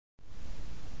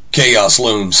Chaos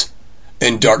looms,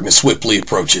 and darkness swiftly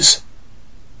approaches.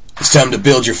 It's time to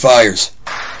build your fires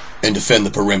and defend the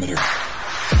perimeter.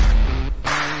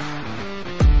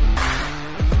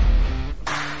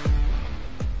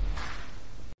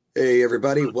 Hey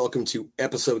everybody, welcome to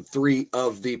episode 3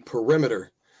 of The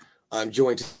Perimeter. I'm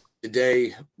joined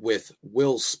today with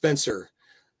Will Spencer,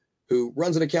 who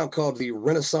runs an account called The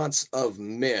Renaissance of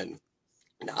Men.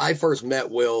 Now, I first met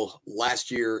Will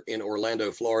last year in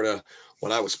Orlando, Florida,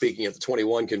 when I was speaking at the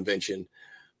 21 convention.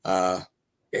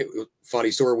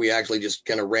 Funny story, we actually just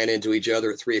kind of ran into each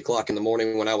other at 3 o'clock in the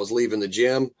morning when I was leaving the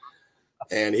gym,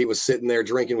 and he was sitting there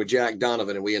drinking with Jack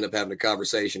Donovan, and we ended up having a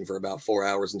conversation for about 4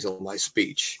 hours until my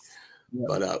speech. Yeah.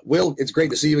 But Will, it's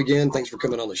great to see you again. Thanks for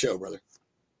coming on the show, brother.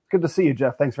 Good to see you,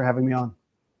 Jeff. Thanks for having me on.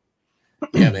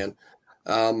 Yeah,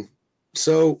 man.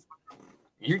 So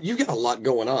you got a lot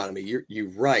going on. I mean,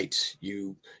 you write,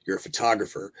 you're a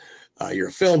photographer, you're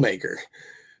a filmmaker.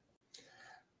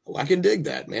 Well, I can dig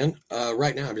that, man.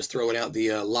 Right now, I'm just throwing out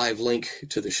the live link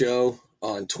to the show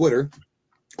on Twitter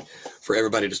for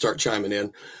everybody to start chiming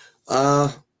in.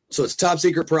 So it's a top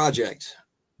secret project.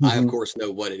 Mm-hmm. I, of course, know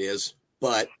what it is,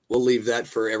 but we'll leave that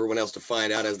for everyone else to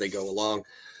find out as they go along.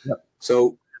 Yep.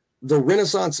 So the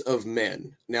Renaissance of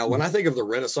Men. Now, when I think of the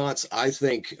Renaissance, I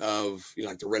think of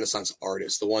like the Renaissance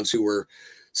artists, the ones who were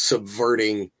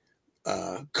subverting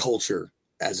culture,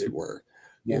 as it were.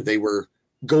 Yeah. You know, they were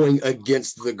going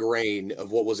against the grain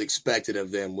of what was expected of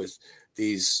them with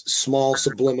these small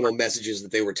subliminal messages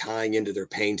that they were tying into their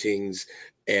paintings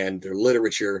and their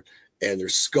literature and their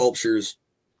sculptures.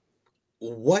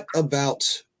 What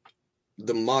about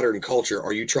the modern culture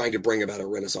are you trying to bring about a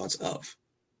renaissance of?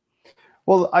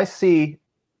 Well, I see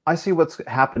what's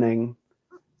happening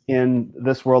in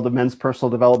this world of men's personal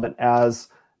development as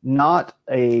not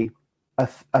a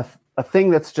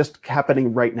thing that's just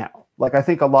happening right now. Like, I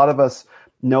think a lot of us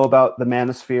know about the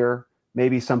manosphere.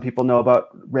 Maybe some people know about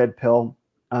Red Pill.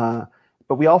 But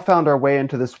we all found our way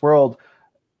into this world.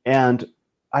 And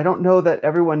I don't know that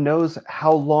everyone knows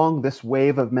how long this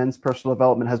wave of men's personal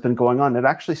development has been going on. It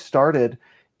actually started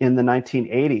in the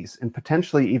 1980s and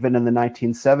potentially even in the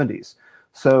 1970s.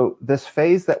 So this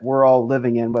phase that we're all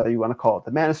living in, whether you want to call it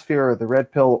the manosphere or the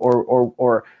Red Pill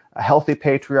or a healthy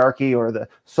patriarchy or the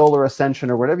solar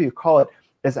ascension or whatever you call it,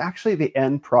 is actually the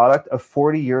end product of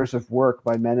 40 years of work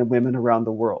by men and women around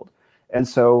the world. And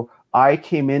so I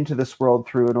came into this world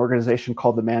through an organization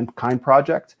called the Mankind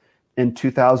Project. In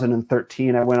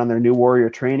 2013, I went on their New Warrior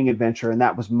training adventure, and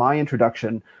that was my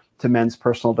introduction to men's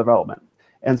personal development.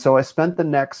 And so I spent the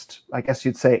next, I guess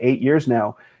you'd say, 8 years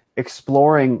now,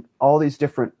 exploring all these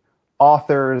different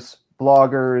authors,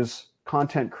 bloggers,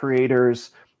 content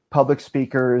creators, public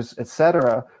speakers,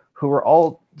 etc., who were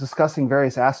all discussing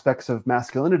various aspects of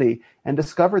masculinity and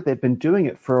discovered they'd been doing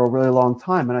it for a really long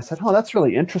time. And I said, oh, that's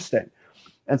really interesting.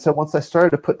 And so once I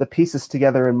started to put the pieces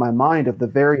together in my mind of the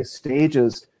various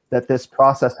stages that this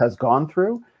process has gone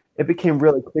through, it became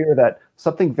really clear that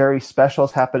something very special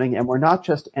is happening. And we're not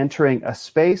just entering a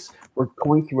space, we're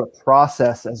going through a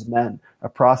process as men, a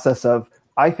process of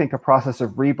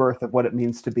rebirth of what it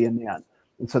means to be a man.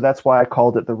 And so that's why I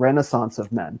called it the Renaissance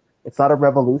of Men. It's not a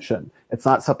revolution. It's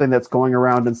not something that's going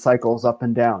around in cycles up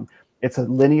and down. It's a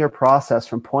linear process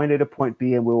from point A to point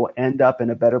B, and we will end up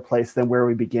in a better place than where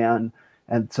we began.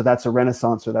 And so that's a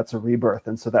renaissance, or that's a rebirth.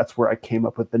 And so that's where I came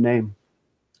up with the name.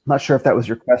 I'm not sure if that was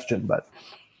your question, but.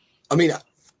 I mean,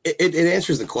 it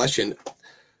answers the question.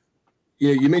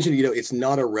 You mentioned, it's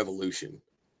not a revolution.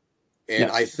 And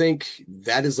yeah. I think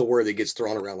that is the word that gets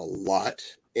thrown around a lot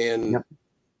in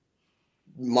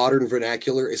modern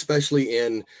vernacular, especially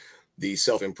in the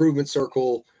self-improvement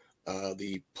circle,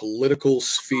 the political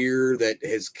sphere that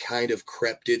has kind of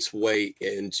crept its way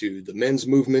into the men's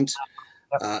movement,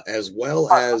 as well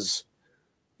as,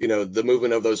 the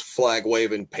movement of those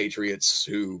flag-waving patriots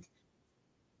who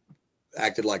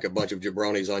acted like a bunch of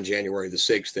jabronis on January the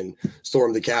 6th and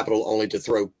stormed the Capitol only to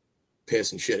throw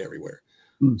piss and shit everywhere.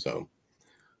 So,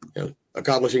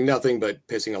 accomplishing nothing but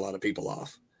pissing a lot of people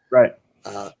off. Right.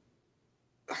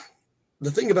 The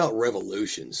thing about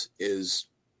revolutions is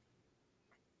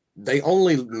they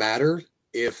only matter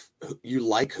if you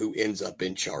like who ends up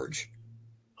in charge.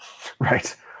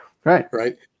 Right.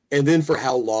 And then for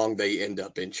how long they end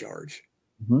up in charge.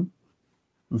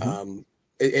 Mm-hmm. Mm-hmm.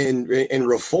 And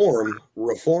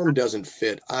reform doesn't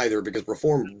fit either, because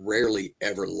reform rarely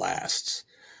ever lasts.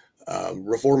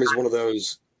 Reform is one of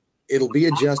those, it'll be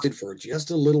adjusted for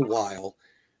just a little while,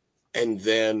 and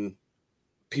then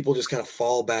people just kind of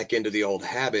fall back into the old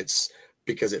habits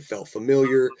because it felt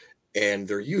familiar and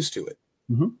they're used to it.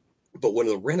 Mm-hmm. But when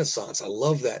the Renaissance, I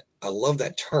love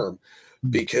that term,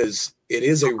 because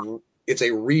it's a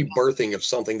rebirthing of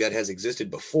something that has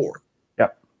existed before.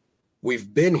 Yep.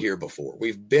 We've been here before.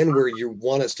 We've been where you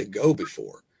want us to go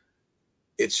before.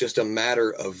 It's just a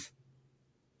matter of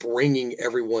bringing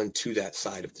everyone to that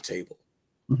side of the table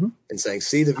and saying,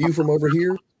 see the view from over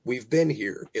here? We've been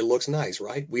here. It looks nice,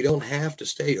 right? We don't have to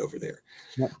stay over there.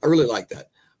 Yep. I really like that.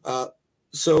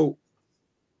 So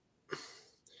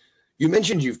you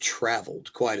mentioned you've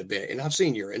traveled quite a bit, and I've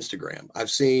seen your Instagram. I've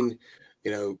seen,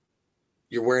 you're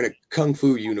wearing a Kung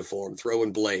Fu uniform,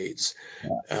 throwing blades.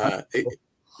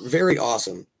 Very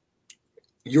awesome.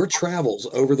 Your travels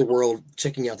over the world,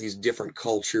 checking out these different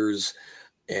cultures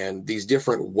and these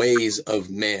different ways of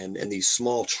men and these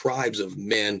small tribes of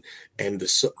men and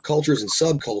the cultures and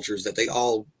subcultures that they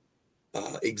all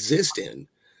exist in.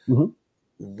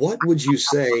 What would you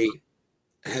say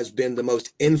has been the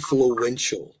most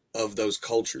influential of those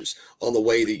cultures on the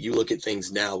way that you look at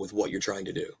things now with what you're trying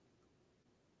to do?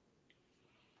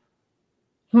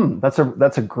 That's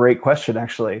a great question,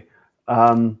 actually.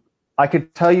 I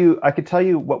could tell you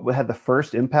what had the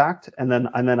first impact, and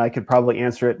then I could probably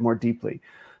answer it more deeply.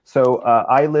 So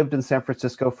I lived in San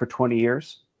Francisco for 20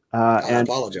 years. I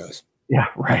apologize. Yeah,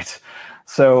 right.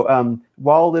 So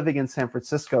while living in San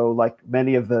Francisco, like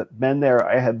many of the men there,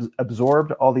 I had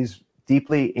absorbed all these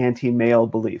deeply anti-male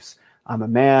beliefs. I'm a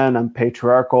man, I'm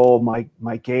patriarchal,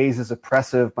 my gaze is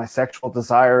oppressive, my sexual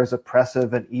desire is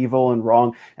oppressive and evil and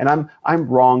wrong, and I'm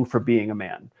wrong for being a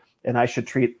man. And I should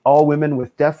treat all women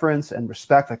with deference and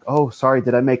respect. Like, oh, sorry,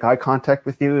 did I make eye contact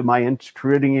with you? Am I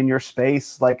intruding in your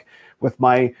space? Like with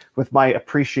my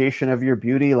appreciation of your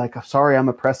beauty? Like, sorry, I'm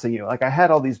oppressing you. Like I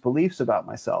had all these beliefs about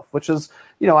myself, which is,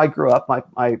 I grew up,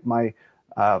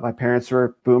 my parents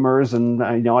were boomers, and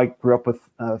I grew up with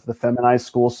the feminized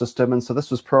school system. And so this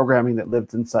was programming that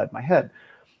lived inside my head.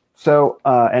 So,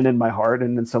 and in my heart,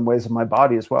 and in some ways in my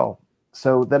body as well.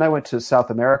 So then I went to South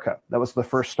America. That was the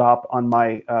first stop on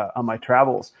my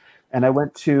travels. And I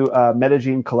went to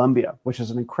Medellin, Colombia, which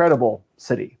is an incredible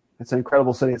city. It's an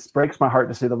incredible city. It breaks my heart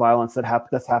to see the violence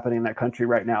that's happening in that country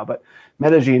right now. But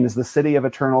Medellin is the city of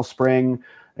eternal spring.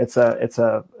 It's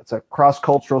a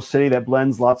cross-cultural city that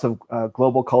blends lots of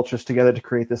global cultures together to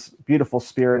create this beautiful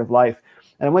spirit of life.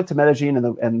 And I went to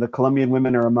Medellin, and the Colombian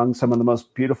women are among some of the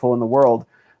most beautiful in the world.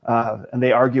 And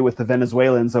they argue with the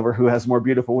Venezuelans over who has more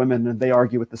beautiful women, and they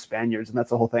argue with the Spaniards, and that's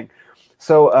the whole thing.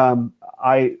 So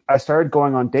I started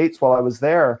going on dates while I was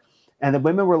there, and the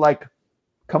women were like,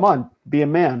 "Come on, be a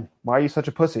man. Why are you such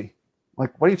a pussy?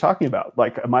 Like, what are you talking about?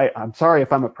 Like, I'm sorry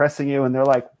if I'm oppressing you." And they're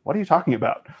like, "What are you talking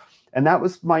about?" And that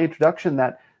was my introduction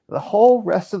that the whole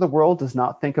rest of the world does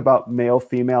not think about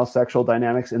male-female sexual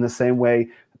dynamics in the same way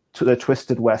the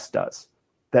twisted West does.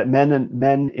 That men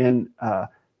in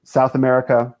South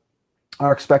America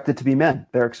are expected to be men.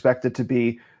 They're expected to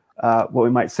be what we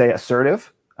might say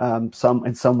assertive, in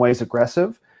some ways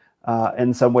aggressive,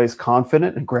 in some ways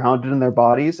confident and grounded in their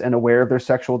bodies and aware of their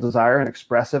sexual desire and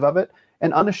expressive of it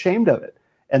and unashamed of it.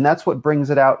 And that's what brings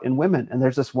it out in women. And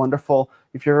there's this wonderful,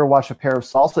 if you ever watch a pair of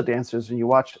salsa dancers and you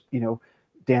watch,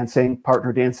 dancing,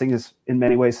 partner dancing is in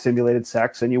many ways simulated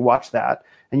sex, and you watch that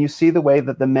and you see the way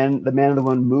that the man and the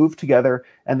woman move together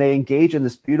and they engage in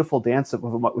this beautiful dance of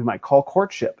what we might call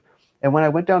courtship. And when I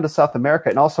went down to South America,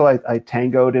 and also I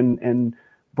tangoed in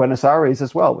Buenos Aires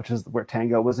as well, which is where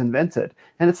tango was invented.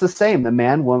 And it's the same. The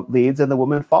man leads and the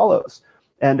woman follows.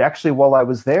 And actually, while I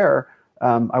was there,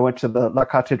 I went to the La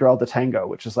Catedral de Tango,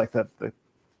 which is like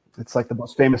it's like the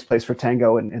most famous place for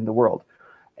tango in the world.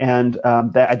 And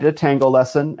I did a tango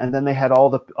lesson, and then they had all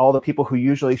the people who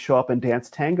usually show up and dance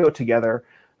tango together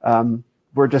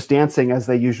were just dancing as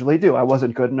they usually do. I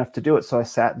wasn't good enough to do it, so I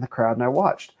sat in the crowd and I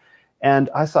watched. And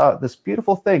I saw this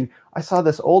beautiful thing. I saw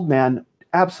this old man,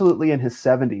 absolutely in his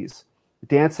 70s,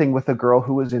 dancing with a girl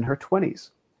who was in her 20s.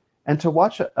 And to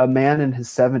watch a man in his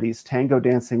 70s tango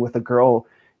dancing with a girl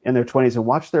in their 20s and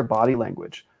watch their body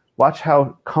language, watch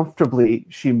how comfortably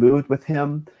she moved with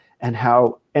him and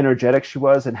how energetic she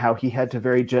was and how he had to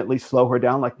very gently slow her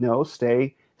down, like, no,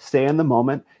 stay in the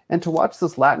moment. And to watch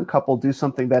this Latin couple do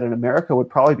something that in America would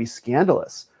probably be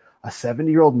scandalous. A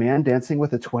 70-year-old man dancing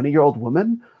with a 20-year-old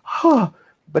woman?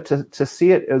 But to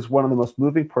see it as one of the most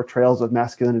moving portrayals of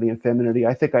masculinity and femininity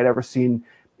I think I'd ever seen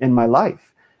in my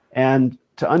life. And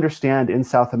to understand in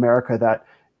South America that,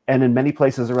 and in many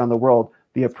places around the world,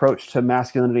 the approach to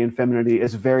masculinity and femininity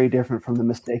is very different from the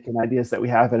mistaken ideas that we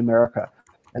have in America.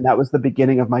 And that was the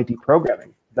beginning of my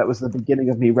deprogramming. That was the beginning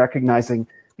of me recognizing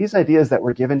these ideas that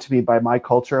were given to me by my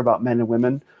culture about men and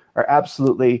women are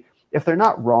absolutely, if they're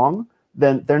not wrong,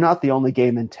 then they're not the only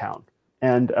game in town.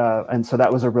 And so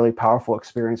that was a really powerful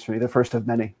experience for me, the first of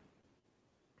many.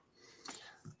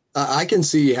 I can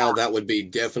see how that would be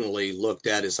definitely looked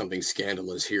at as something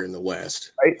scandalous here in the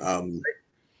West. Right? It's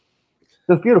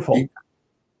You, beautiful.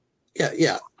 yeah,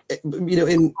 yeah.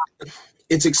 And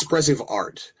it's expressive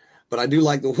art. But I do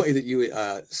like the way that you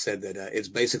said that it's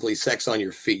basically sex on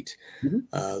your feet.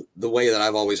 Mm-hmm. The way that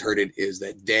I've always heard it is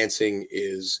that dancing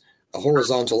is a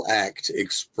horizontal act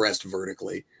expressed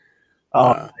vertically.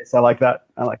 Oh, nice. I like that.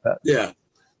 I like that. Yeah.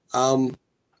 Um,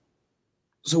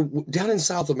 so down in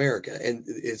South America, and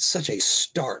it's such a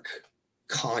stark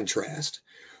contrast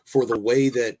for the way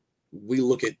that we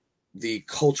look at the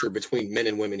culture between men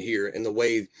and women here and the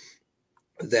way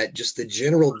that just the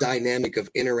general dynamic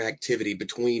of interactivity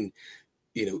between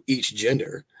each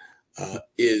gender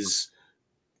is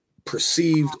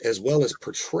perceived as well as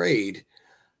portrayed.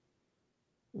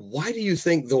 Why do you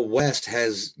think the West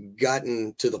has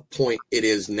gotten to the point it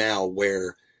is now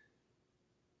where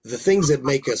the things that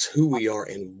make us who we are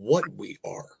and what we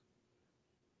are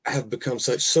have become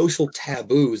such social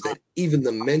taboos that even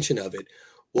the mention of it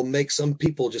will make some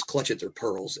people just clutch at their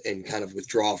pearls and kind of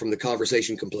withdraw from the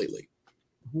conversation completely?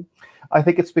 Mhm. I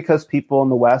think it's because people in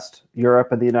the West,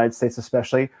 Europe, and the United States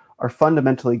especially, are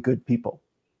fundamentally good people.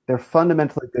 They're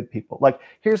fundamentally good people. Like,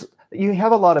 you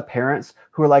have a lot of parents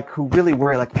who are like, who really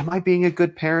worry, like, am I being a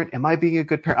good parent? Am I being a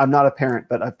good parent? I'm not a parent,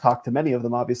 but I've talked to many of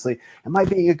them, obviously. Am I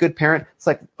being a good parent? It's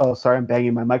like, oh, sorry, I'm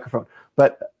banging my microphone.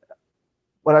 But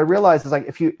what I realize is, like,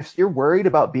 if you're worried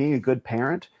about being a good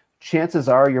parent, chances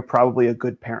are you're probably a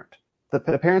good parent. The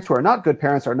parents who are not good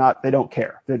parents are not, they don't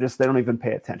care. They don't even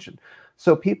pay attention.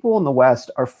 So people in the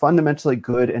West are fundamentally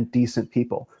good and decent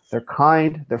people. They're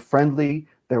kind, they're friendly,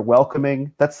 they're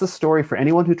welcoming. That's the story for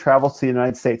anyone who travels to the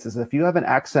United States, is if you have an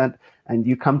accent and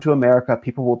you come to America,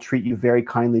 people will treat you very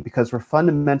kindly because we're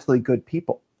fundamentally good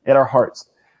people at our hearts.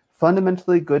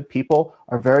 Fundamentally good people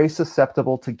are very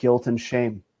susceptible to guilt and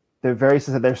shame.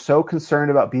 They're so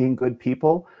concerned about being good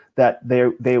people that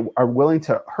they are willing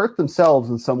to hurt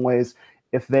themselves in some ways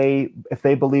if they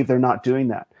believe they're not doing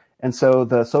that. And so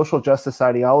the social justice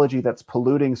ideology that's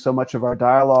polluting so much of our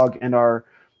dialogue and our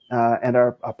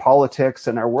politics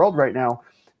and our world right now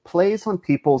plays on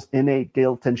people's innate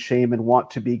guilt and shame and want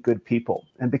to be good people.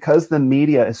 And because the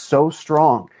media is so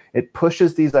strong, it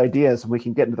pushes these ideas, and we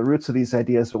can get into the roots of these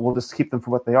ideas, but we'll just keep them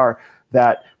for what they are,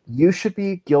 that you should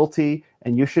be guilty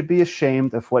and you should be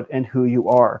ashamed of what and who you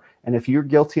are. And if you're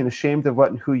guilty and ashamed of what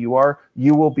and who you are,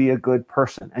 you will be a good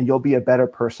person and you'll be a better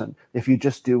person if you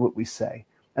just do what we say.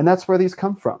 And that's where these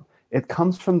come from. It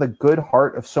comes from the good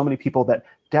heart of so many people that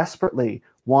desperately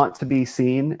want to be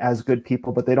seen as good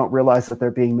people, but they don't realize that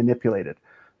they're being manipulated.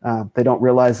 They don't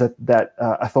realize that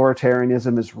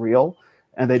authoritarianism is real,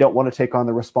 and they don't want to take on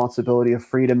the responsibility of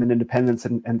freedom and independence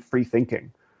and free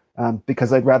thinking. Because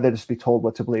they'd rather just be told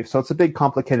what to believe. So it's a big,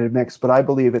 complicated mix, but I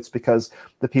believe it's because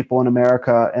the people in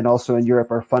America and also in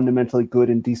Europe are fundamentally good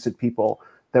and decent people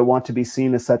that want to be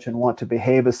seen as such and want to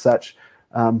behave as such.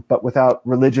 But without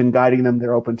religion guiding them,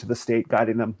 they're open to the state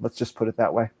guiding them. Let's just put it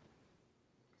that way.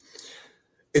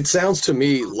 It sounds to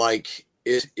me like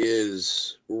it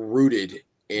is rooted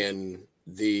in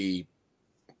it's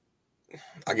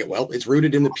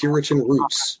rooted in the Puritan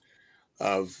roots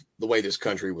of the way this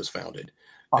country was founded.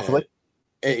 Possibly.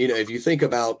 And if you think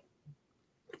about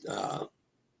uh,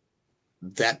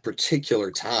 that particular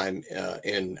time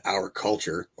in our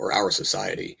culture or our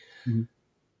society, Mm-hmm.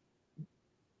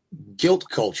 guilt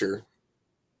culture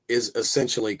is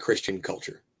essentially Christian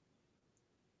culture.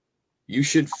 You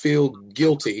should feel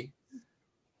guilty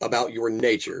about your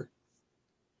nature.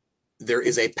 There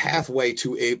is a pathway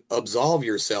to absolve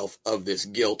yourself of this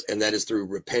guilt, and that is through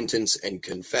repentance and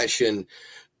confession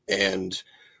and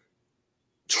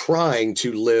trying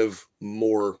to live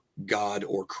more God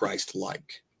or Christ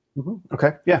like. Mm-hmm.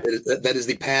 Okay. Yeah. That is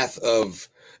the path of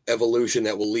evolution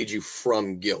that will lead you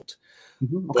from guilt.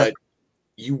 Mm-hmm. Okay. But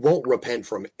you won't repent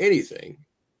from anything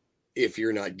if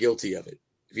you're not guilty of it,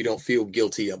 if you don't feel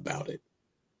guilty about it.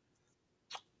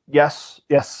 Yes.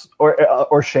 Yes.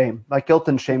 Or shame, like guilt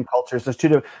and shame cultures. There's two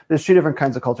different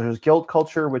kinds of cultures. There's guilt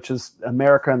culture, which is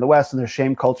America and the West, and there's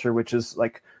shame culture, which is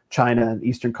like China and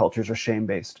Eastern cultures are shame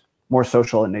based, more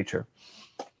social in nature.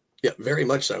 Yeah, very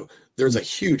much so. There's a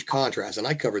huge contrast, and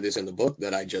I covered this in the book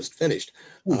that I just finished,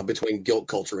 between guilt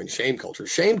culture and shame culture.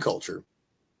 Shame culture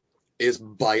is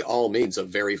by all means a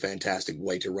very fantastic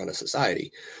way to run a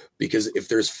society, because if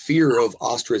there's fear of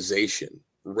ostracization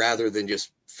rather than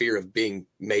just fear of being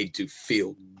made to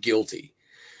feel guilty,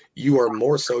 you are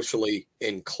more socially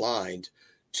inclined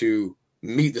to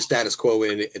meet the status quo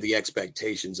and the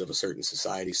expectations of a certain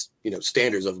society's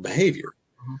standards of behavior.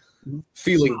 Mm-hmm.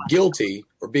 Feeling guilty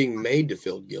or being made to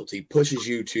feel guilty pushes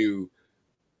you to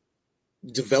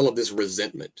develop this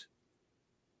resentment,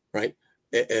 right?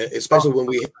 Especially when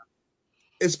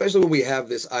we have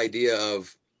this idea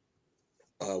of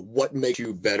what makes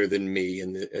you better than me,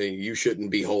 and you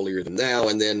shouldn't be holier than thou,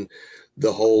 and then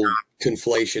the whole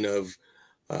conflation of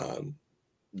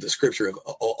the scripture of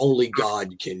only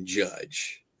God can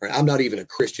judge. Right? I'm not even a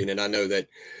Christian, and I know that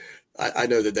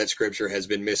that scripture has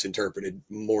been misinterpreted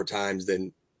more times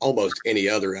than almost any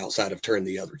other outside of turn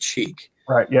the other cheek.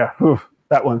 Right. Yeah. Whew,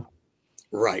 that one.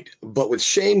 Right. But with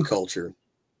shame culture,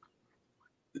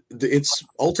 it's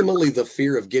ultimately the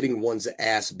fear of getting one's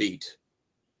ass beat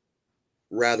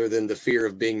rather than the fear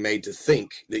of being made to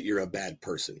think that you're a bad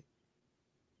person.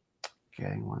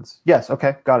 Getting ones. Yes.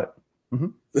 Okay. Got it. Mm-hmm.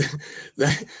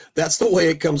 That's the way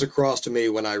it comes across to me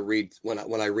when I read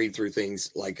through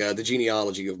things like the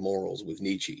genealogy of morals with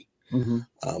Nietzsche. Mm-hmm.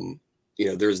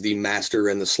 There's the master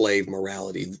and the slave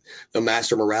morality. The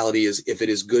master morality is, if it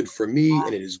is good for me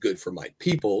and it is good for my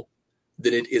people,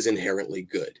 then it is inherently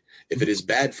good. If it is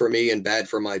bad for me and bad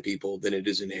for my people, then it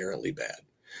is inherently bad.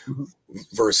 Mm-hmm.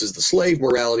 Versus the slave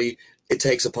morality, it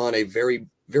takes upon a very,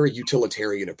 very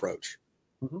utilitarian approach.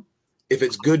 Mm-hmm. If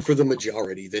it's good for the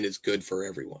majority, then it's good for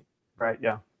everyone. Right.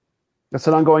 Yeah. It's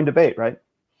an ongoing debate, right?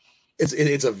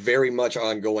 It's a very much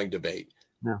ongoing debate.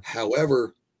 Yeah.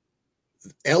 However,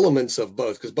 elements of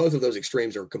both, because both of those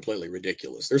extremes are completely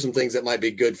ridiculous. There's some things that might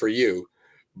be good for you,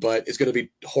 but it's going to be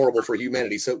horrible for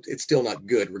humanity. So it's still not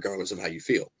good, regardless of how you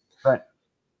feel. Right.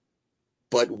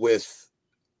 But with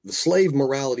the slave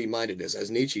morality mindedness, as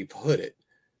Nietzsche put it,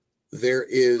 there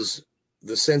is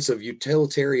the sense of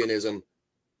utilitarianism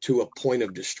to a point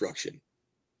of destruction.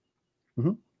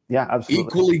 Mm-hmm. Yeah, absolutely.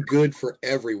 Equally good for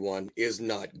everyone is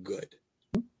not good.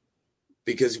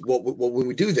 Because when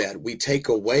we do that, we take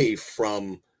away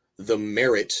from the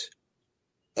merit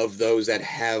of those that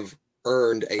have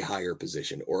earned a higher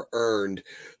position or earned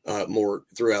more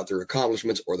throughout their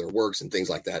accomplishments or their works and things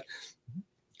like that.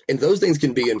 And those things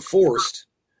can be enforced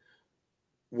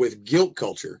with guilt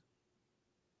culture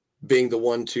being the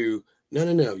one to,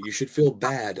 no, you should feel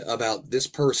bad about this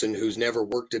person who's never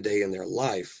worked a day in their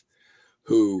life,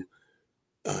 who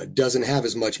doesn't have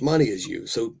as much money as you.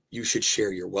 So you should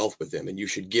share your wealth with them, and you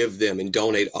should give them and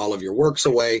donate all of your works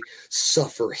away,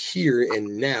 suffer here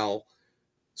and now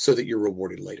so that you're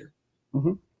rewarded later.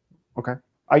 Mm-hmm. Okay.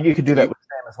 You could do that with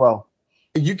shame as well.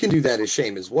 You can do that as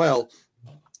shame as well.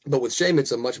 But with shame,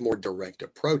 it's a much more direct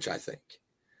approach, I think.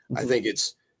 Mm-hmm. I think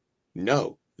it's,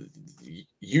 no,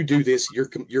 you do this,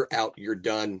 you're out, you're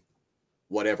done,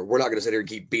 whatever. We're not going to sit here and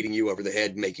keep beating you over the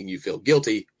head, making you feel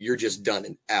guilty. You're just done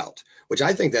and out, which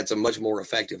I think that's a much more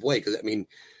effective way. Because, I mean,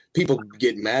 people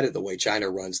get mad at the way China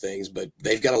runs things, but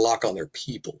they've got a lock on their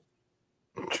people.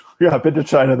 Yeah, I've been to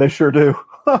China. They sure do.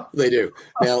 They do.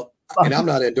 Now, and I'm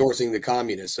not endorsing the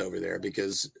communists over there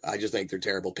because I just think they're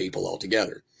terrible people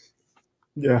altogether.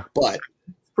 Yeah. But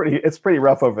it's pretty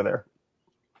rough over there.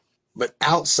 But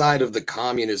outside of the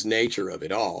communist nature of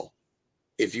it all,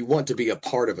 if you want to be a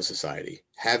part of a society,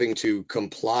 having to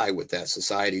comply with that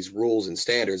society's rules and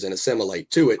standards and assimilate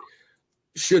to it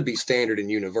should be standard and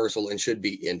universal and should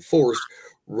be enforced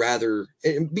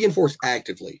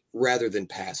actively rather than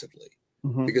passively.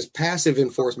 Mm-hmm. Because passive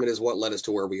enforcement is what led us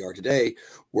to where we are today,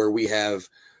 where we have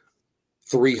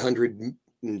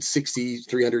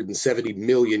 370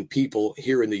 million people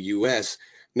here in the U.S.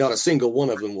 Not a single one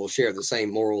of them will share the same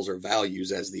morals or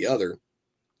values as the other,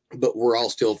 but we're all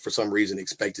still, for some reason,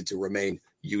 expected to remain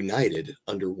united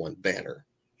under one banner.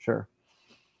 Sure.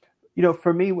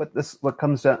 For me, this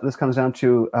comes down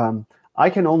to, I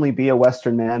can only be a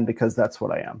Western man because that's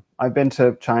what I am. I've been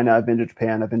to China, I've been to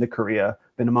Japan, I've been to Korea,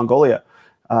 been to Mongolia,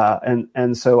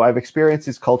 and so I've experienced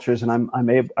these cultures, and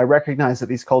I recognize that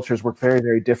these cultures work very,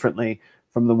 very differently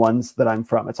from the ones that I'm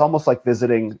from. It's almost like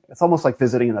visiting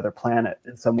another planet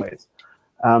in some ways.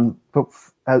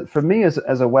 But for me,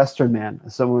 as a Western man,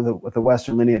 as someone with a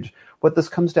Western lineage, what this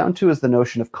comes down to is the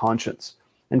notion of conscience.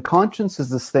 And conscience is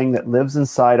this thing that lives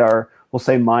inside our, we'll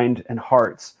say, mind and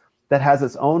hearts, that has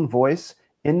its own voice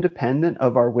independent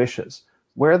of our wishes.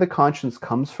 Where the conscience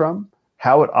comes from,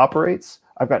 how it operates,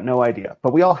 I've got no idea.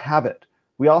 But we all have it.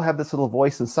 We all have this little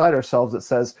voice inside ourselves that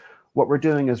says what we're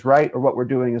doing is right or what we're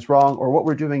doing is wrong or what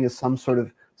we're doing is some sort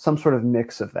of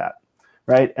mix of that.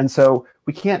 Right. And so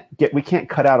we can't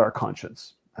cut out our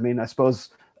conscience. I mean, I suppose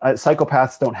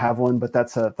psychopaths don't have one, but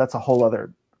that's a whole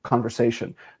other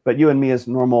conversation. But you and me as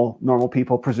normal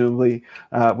people, presumably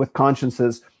with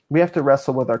consciences, we have to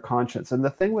wrestle with our conscience. And the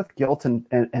thing with guilt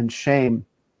and shame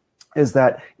is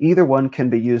that either one can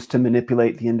be used to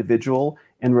manipulate the individual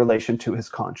in relation to his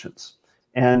conscience.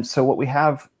 And so what we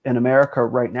have in America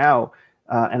right now,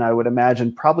 and I would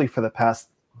imagine probably for the past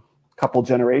couple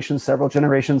generations, several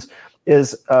generations,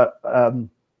 is a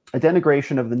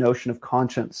denigration of the notion of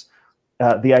conscience.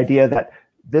 The idea that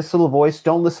this little voice,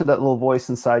 don't listen to that little voice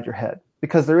inside your head,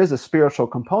 because there is a spiritual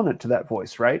component to that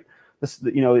voice, right? This,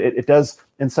 it does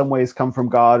in some ways come from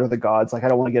God or the gods. Like, I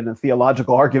don't want to get in a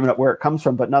theological argument of where it comes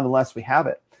from, but nonetheless, we have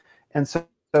it. And so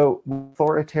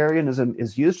authoritarianism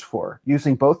is used for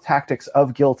using both tactics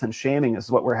of guilt and shaming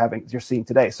is what you're seeing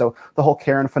today. So the whole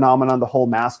Karen phenomenon, the whole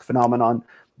mask phenomenon,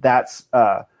 that's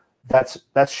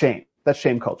shame. That's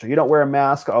shame culture. You don't wear a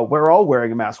mask. Oh, we're all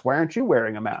wearing a mask. Why aren't you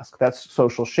wearing a mask? That's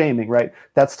social shaming, right?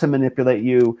 That's to manipulate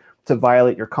you to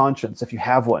violate your conscience if you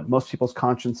have one. Most people's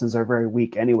consciences are very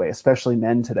weak anyway, especially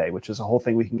men today, which is a whole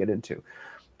thing we can get into.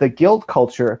 The guilt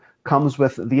culture comes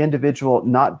with the individual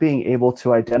not being able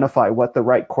to identify what the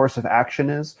right course of action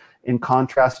is, in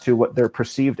contrast to what their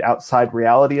perceived outside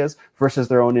reality is versus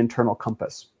their own internal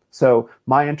compass. So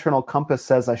my internal compass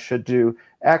says I should do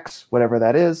X, whatever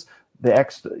that is.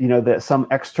 Some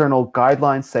external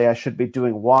guidelines say I should be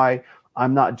doing Y.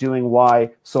 I'm not doing Y,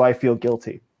 so I feel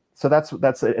guilty. So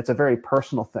it's a very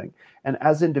personal thing. And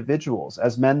as individuals,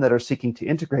 as men that are seeking to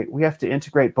integrate, we have to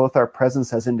integrate both our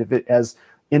presence as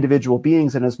individual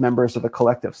beings and as members of a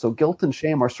collective. So guilt and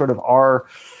shame are sort of our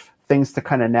things to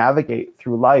kind of navigate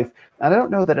through life. And I don't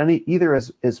know that either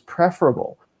is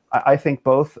preferable. I think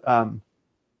both.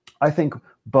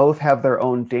 Both have their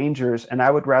own dangers, and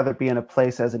I would rather be in a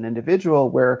place as an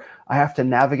individual where I have to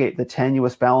navigate the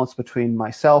tenuous balance between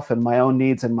myself and my own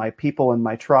needs and my people and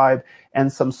my tribe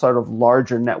and some sort of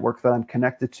larger network that I'm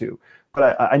connected to.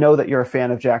 But I know that you're a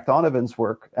fan of Jack Donovan's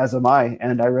work, as am I,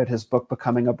 and I read his book,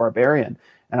 Becoming a Barbarian.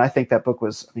 And I think that book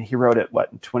he wrote it,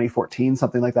 in 2014,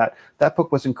 something like that. That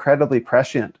book was incredibly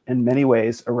prescient in many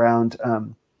ways around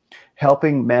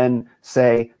helping men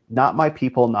say, not my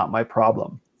people, not my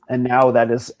problem. And now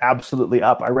that is absolutely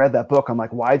up. I read that book. I'm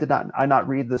like, why did I not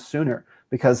read this sooner?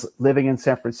 Because living in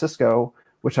San Francisco,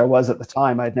 which I was at the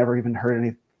time, I'd never even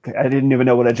heard I didn't even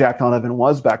know what a Jack Donovan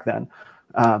was back then.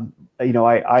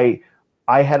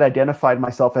 I had identified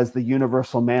myself as the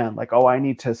universal man. Like, I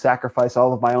need to sacrifice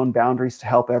all of my own boundaries to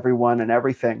help everyone and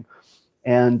everything.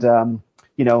 And,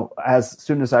 as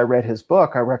soon as I read his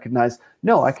book, I recognized,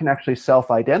 no, I can actually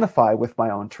self-identify with my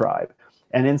own tribe.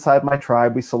 And inside my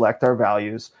tribe, we select our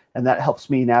values, and that helps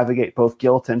me navigate both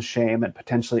guilt and shame and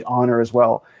potentially honor as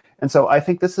well. And so I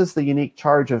think this is the unique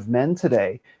charge of men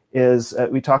today is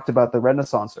we talked about the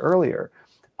Renaissance earlier.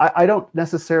 I don't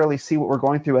necessarily see what we're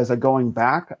going through as a going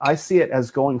back. I see it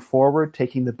as going forward,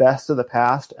 taking the best of the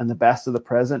past and the best of the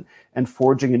present and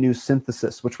forging a new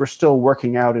synthesis, which we're still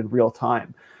working out in real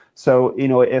time. So,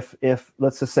 if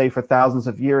let's just say for thousands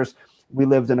of years, we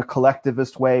lived in a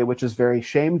collectivist way, which is very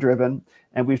shame-driven,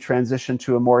 and we've transitioned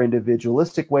to a more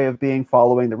individualistic way of being,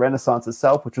 following the Renaissance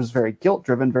itself, which was very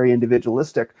guilt-driven, very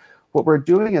individualistic. What we're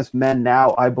doing as men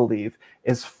now, I believe,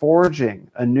 is forging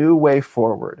a new way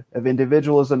forward of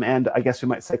individualism and, I guess you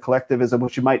might say, collectivism,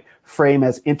 which you might frame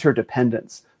as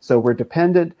interdependence. So we're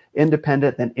dependent,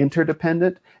 independent, then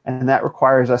interdependent, and that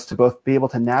requires us to both be able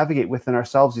to navigate within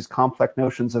ourselves these complex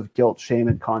notions of guilt, shame,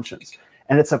 and conscience.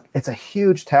 And it's a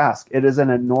huge task. It is an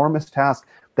enormous task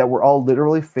that we're all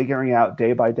literally figuring out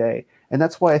day by day. And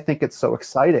that's why I think it's so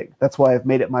exciting. That's why I've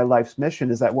made it my life's mission,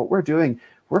 is that what we're doing,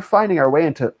 we're finding our way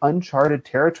into uncharted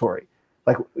territory.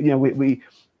 Like, we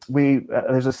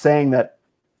there's a saying that,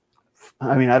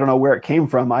 I don't know where it came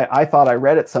from. I thought I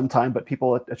read it sometime, but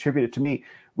people attribute it to me.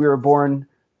 We were born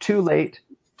too late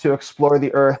to explore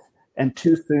the earth and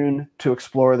too soon to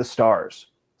explore the stars.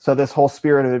 So this whole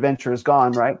spirit of adventure is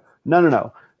gone, right?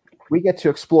 No. We get to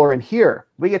explore in here.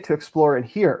 We get to explore in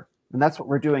here. And that's what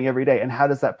we're doing every day. And how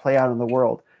does that play out in the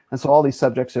world? And so all these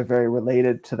subjects are very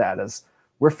related to that, as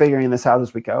we're figuring this out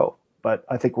as we go. But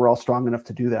I think we're all strong enough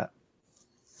to do that.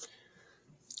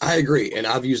 I agree. And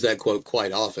I've used that quote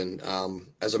quite often.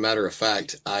 As a matter of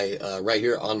fact, right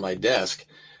here on my desk,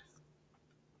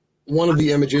 one of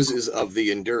the images is of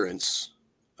the Endurance,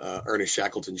 Ernest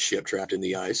Shackleton's ship trapped in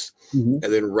the ice. Mm-hmm.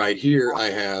 And then right here, I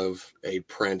have a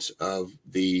print of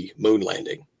the moon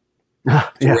landing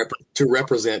to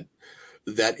represent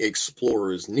that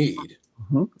explorer's need.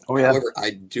 Mm-hmm. Oh, yeah. However,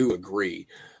 I do agree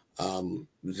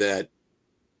that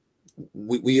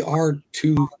we are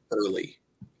too early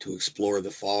to explore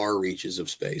the far reaches of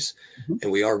space. Mm-hmm.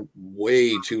 And we are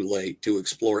way too late to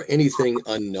explore anything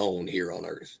unknown here on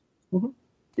Earth. Mm-hmm.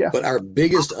 Yeah. But our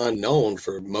biggest unknown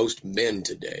for most men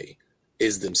today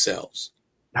is themselves.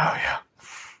 Oh, yeah.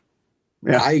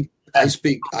 Yeah.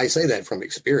 I say that from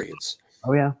experience.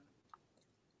 Oh, yeah.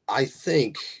 I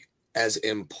think as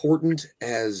important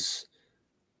as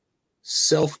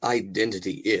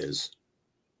self-identity is,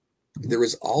 there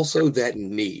is also that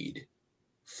need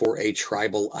for a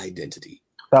tribal identity.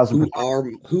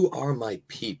 1,000%. Who are my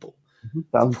people?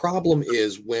 The 1,000%. problem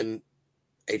is when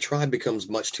a tribe becomes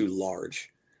much too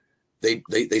large, they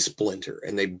splinter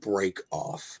and they break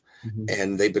off,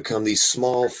 and they become these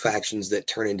small factions that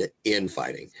turn into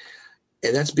infighting.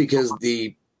 And that's because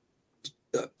the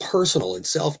personal and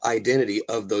self-identity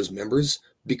of those members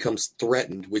becomes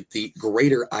threatened with the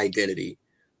greater identity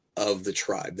of the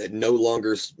tribe that no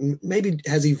longer maybe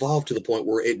has evolved to the point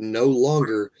where it no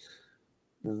longer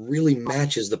really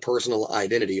matches the personal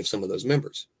identity of some of those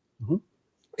members.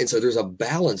 And so there's a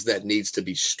balance that needs to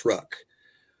be struck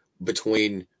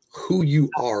between who you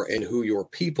are and who your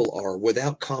people are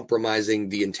without compromising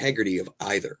the integrity of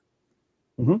either.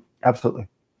 Absolutely.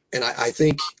 And I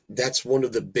think that's one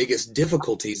of the biggest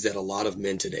difficulties that a lot of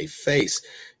men today face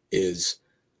is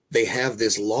they have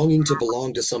this longing to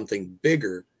belong to something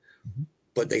bigger,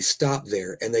 but they stop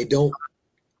there and they don't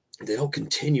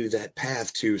continue that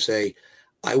path to say,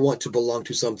 I want to belong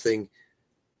to something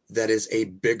that is a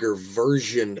bigger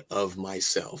version of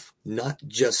myself, not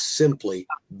just simply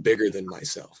bigger than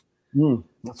myself.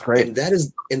 That's great. And that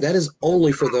is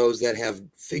only for those that have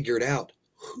figured out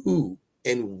who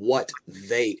and what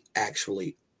they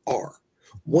actually are.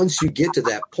 Once you get to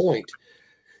that point,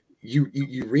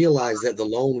 you realize that the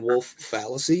lone wolf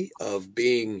fallacy of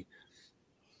being,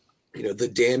 the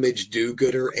damaged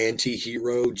do-gooder,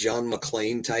 anti-hero, John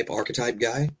McClane type archetype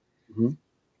guy,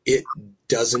 it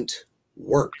doesn't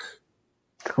work.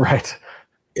 Right.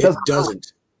 It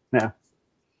doesn't. Yeah.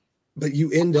 But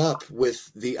you end up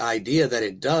with the idea that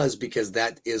it does because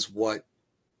that is what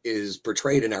is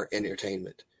portrayed in our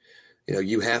entertainment.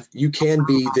 You can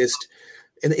be this,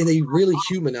 and they really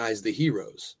humanize the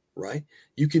heroes, right?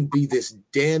 You can be this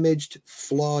damaged,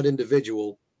 flawed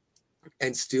individual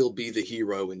and still be the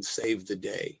hero and save the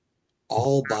day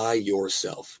all by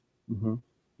yourself.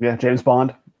 Yeah. James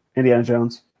Bond, Indiana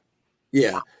Jones.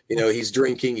 Yeah. He's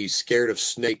drinking, he's scared of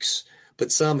snakes,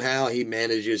 but somehow he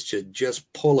manages to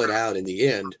just pull it out in the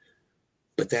end.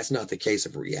 But that's not the case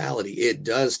of reality. It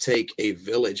does take a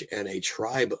village and a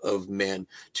tribe of men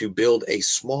to build a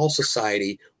small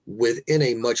society within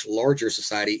a much larger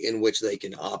society in which they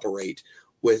can operate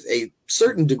with a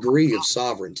certain degree of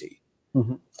sovereignty,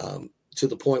 to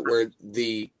the point where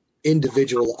the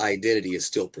individual identity is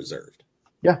still preserved.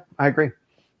 Yeah, I agree.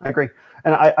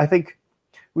 And I think,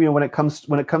 when it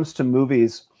comes to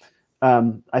movies,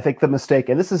 I think the mistake,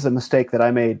 and this is a mistake that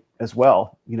I made as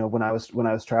well, when I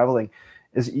was traveling,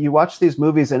 is you watch these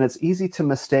movies and it's easy to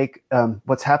mistake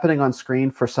what's happening on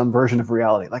screen for some version of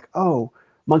reality. Like, oh,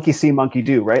 monkey see, monkey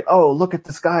do, right? Oh, look at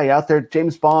this guy out there,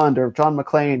 James Bond or John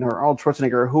McClane or Arnold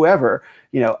Schwarzenegger or whoever,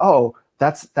 oh,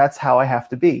 that's how I have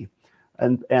to be.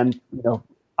 And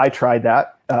I tried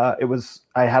that.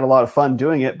 I had a lot of fun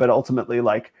doing it, but ultimately,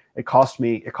 it cost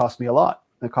me a lot.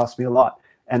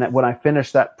 And when I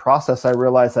finished that process, I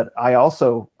realized that I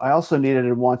also needed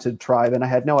and wanted tribe, and I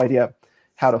had no idea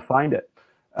how to find it.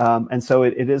 And so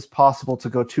it is possible to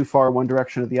go too far one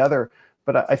direction or the other.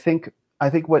 But I think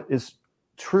what is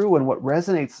true and what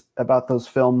resonates about those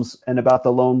films and about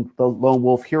the lone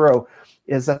wolf hero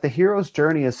is that the hero's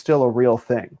journey is still a real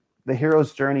thing. The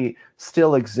hero's journey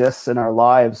still exists in our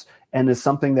lives and is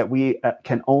something that we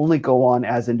can only go on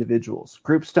as individuals.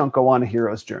 Groups don't go on a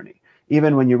hero's journey.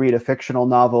 Even when you read a fictional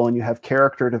novel and you have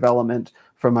character development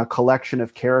from a collection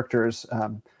of characters,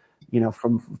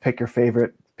 from pick your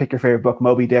favorite book,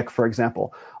 Moby Dick, for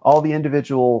example, all the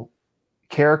individual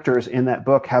characters in that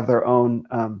book have their own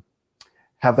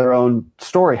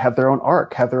story, have their own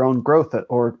arc, have their own growth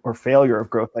or failure of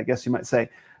growth, I guess you might say,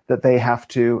 that they have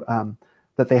to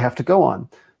go on.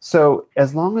 So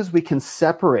as long as we can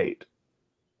separate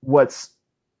what's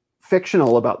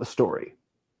fictional about the story,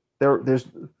 there's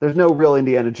no real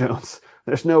Indiana Jones,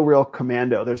 there's no real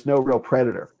Commando, there's no real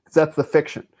Predator, because that's the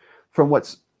fiction, from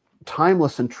what's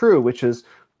timeless and true, which is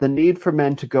the need for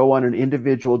men to go on an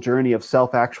individual journey of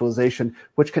self-actualization,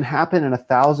 which can happen in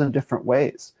 1,000 different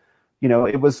ways.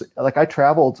 It was like I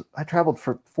traveled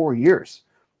for 4 years.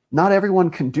 Not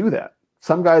everyone can do that.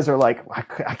 Some guys are like,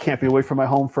 I can't be away from my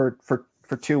home for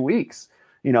 2 weeks,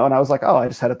 and I was like, oh, I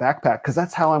just had a backpack, because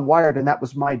that's how I'm wired, and that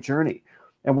was my journey.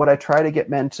 And what I try to get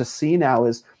men to see now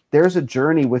is there's a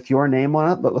journey with your name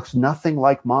on it that looks nothing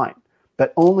like mine,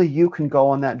 that only you can go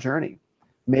on that journey.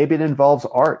 Maybe it involves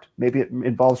art. Maybe it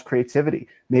involves creativity.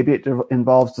 Maybe it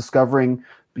involves discovering,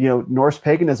 Norse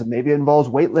paganism. Maybe it involves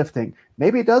weightlifting.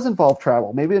 Maybe it does involve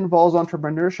travel. Maybe it involves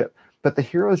entrepreneurship. But the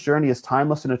hero's journey is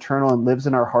timeless and eternal and lives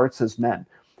in our hearts as men.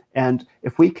 And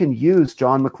if we can use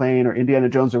John McClane or Indiana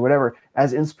Jones or whatever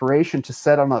as inspiration to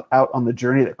set out on the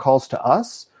journey that calls to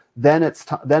us, then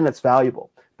it's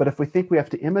valuable. But if we think we have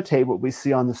to imitate what we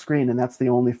see on the screen, and that's the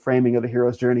only framing of the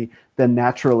hero's journey, then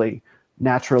naturally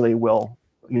we'll,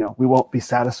 we won't be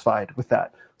satisfied with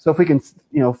that. So if we can,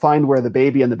 find where the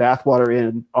baby and the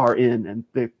bathwater are in, and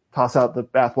they toss out the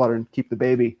bathwater and keep the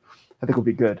baby, I think we'll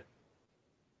be good.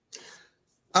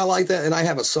 I like that, and I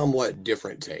have a somewhat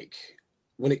different take.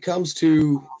 When it comes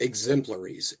to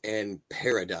exemplaries and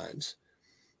paradigms,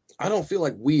 I don't feel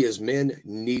like we as men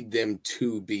need them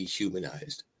to be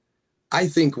humanized. I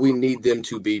think we need them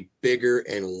to be bigger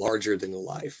and larger than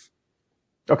life.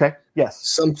 Okay, yes.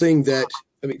 Something that,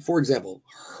 for example,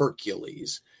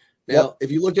 Hercules. Now,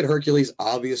 if you look at Hercules,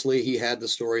 obviously he had the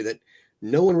story that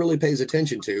no one really pays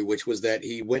attention to, which was that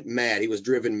he went mad. He was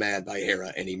driven mad by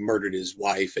Hera, and he murdered his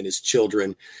wife and his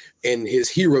children. And his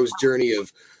hero's journey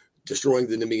of destroying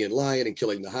the Nemean lion and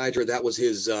killing the Hydra, that was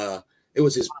his, it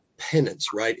was his penance,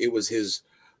 right? It was his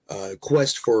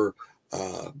quest for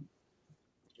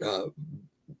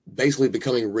basically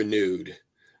becoming renewed,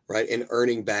 right? And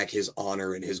earning back his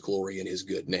honor and his glory and his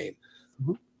good name.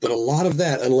 Mm-hmm. But a lot of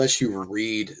that, unless you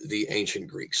read the ancient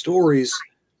Greek stories,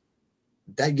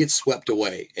 that gets swept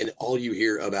away. And all you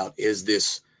hear about is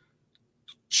this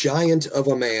giant of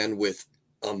a man with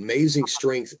amazing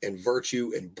strength and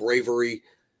virtue and bravery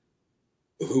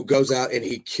who goes out and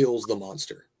he kills the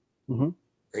monster. Mm-hmm.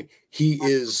 Right? He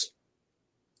is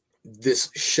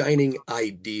this shining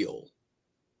ideal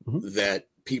that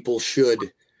people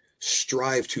should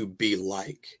strive to be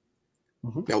like.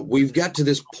 Mm-hmm. Now, we've got to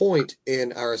this point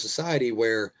in our society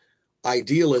where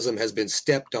idealism has been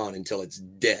stepped on until it's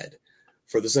dead.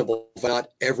 For the simple fact, not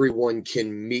everyone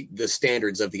can meet the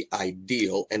standards of the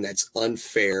ideal, and that's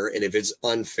unfair. And if it's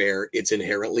unfair, it's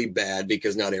inherently bad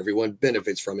because not everyone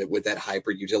benefits from it with that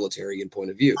hyper-utilitarian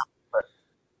point of view. Right.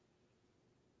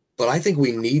 But I think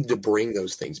we need to bring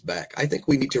those things back. I think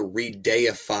we need to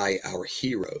re-deify our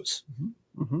heroes.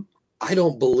 Mm-hmm. Mm-hmm. I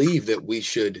don't believe that we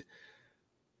should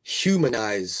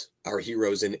humanize our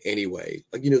heroes in any way.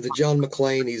 Like, the John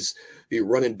McClane, he's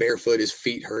running barefoot, his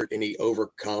feet hurt, and he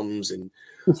overcomes, and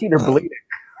his feet are bleeding.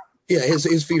 Yeah,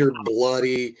 his feet are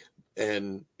bloody,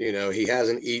 and he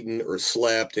hasn't eaten or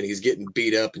slept, and he's getting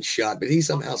beat up and shot, but he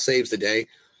somehow saves the day.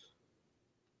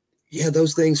 Yeah,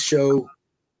 those things show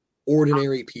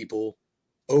ordinary people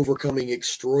overcoming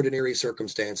extraordinary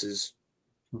circumstances,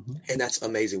 and that's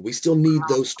amazing. We still need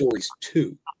those stories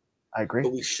too. I agree.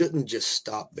 But we shouldn't just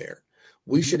stop there.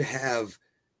 We should have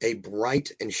a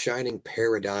bright and shining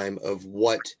paradigm of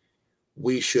what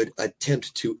we should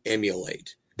attempt to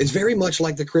emulate. It's very much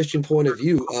like the Christian point of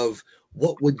view of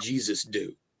what would Jesus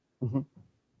do? Mm-hmm.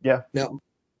 Yeah. Now,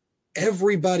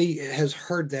 everybody has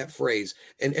heard that phrase,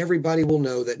 and everybody will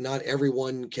know that not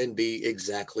everyone can be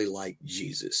exactly like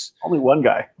Jesus. Only one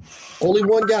guy. Only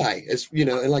one guy.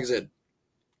 And like I said,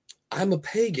 I'm a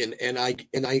pagan, and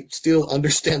I still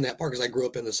understand that part because I grew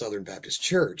up in the Southern Baptist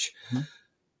Church. Mm-hmm.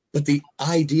 But the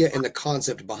idea and the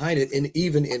concept behind it, and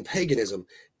even in paganism,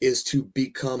 is to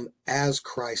become as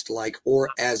Christ-like or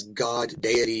as God,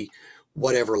 deity,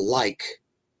 whatever like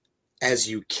as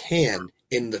you can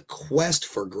in the quest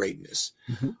for greatness.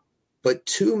 Mm-hmm. But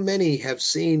too many have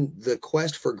seen the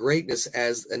quest for greatness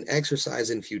as an exercise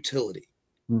in futility.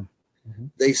 Mm-hmm.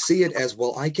 They see it as,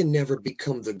 well, I can never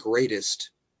become the greatest,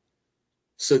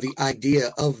 so the idea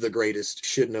of the greatest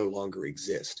should no longer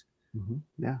exist. Mm-hmm.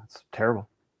 Yeah, it's terrible.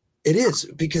 It is,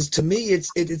 because to me,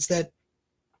 it's that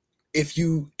if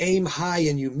you aim high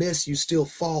and you miss, you still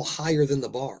fall higher than the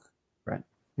bar. Right.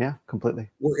 Yeah, completely.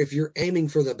 Where if you're aiming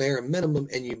for the bare minimum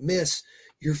and you miss,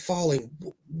 you're falling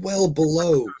well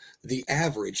below the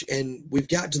average. And we've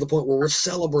got to the point where we're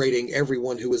celebrating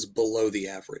everyone who is below the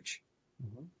average.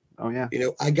 Mm-hmm. Oh, yeah.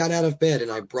 I got out of bed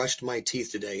and I brushed my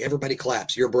teeth today. Everybody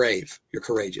claps. You're brave. You're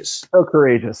courageous. So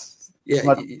courageous. Yeah.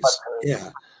 Much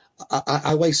yeah.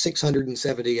 I weigh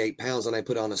 678 pounds and I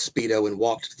put on a Speedo and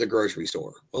walked to the grocery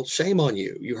store. Well, shame on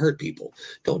you. You hurt people.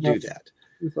 Don't do that.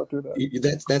 Please don't do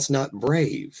that. That's not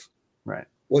brave. Right.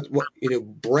 What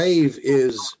brave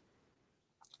is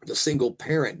the single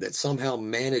parent that somehow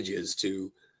manages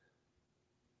to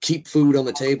keep food on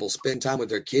the table, spend time with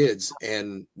their kids,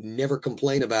 and never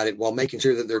complain about it while making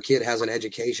sure that their kid has an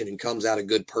education and comes out a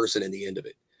good person in the end of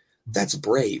it. That's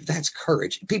brave. That's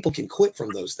courage. People can quit from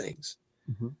those things.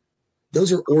 Mm-hmm.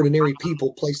 Those are ordinary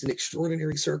people placed in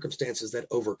extraordinary circumstances that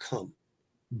overcome.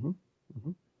 Mm-hmm.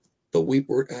 Mm-hmm. But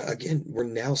we're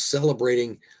now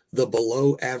celebrating the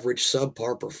below average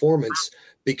subpar performance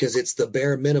because it's the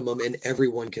bare minimum and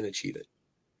everyone can achieve it.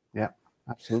 Yeah,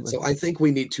 absolutely. So I think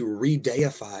we need to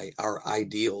re-deify our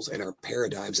ideals and our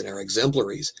paradigms and our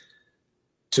exemplaries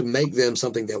to make them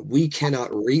something that we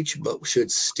cannot reach, but should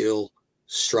still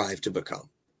strive to become.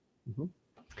 Mm-hmm.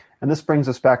 And this brings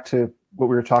us back to what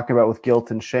we were talking about with guilt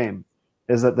and shame,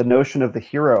 is that the notion of the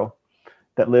hero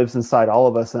that lives inside all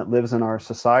of us and that lives in our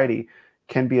society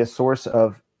can be a source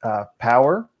of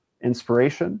power,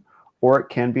 inspiration, or it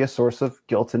can be a source of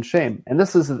guilt and shame. And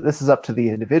this is up to the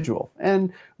individual.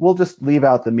 And we'll just leave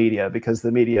out the media, because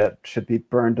the media should be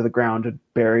burned to the ground and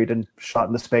buried and shot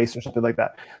into space or something like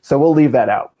that. So we'll leave that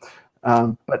out.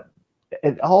 But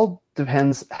it all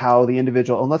depends how the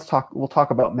individual, and we'll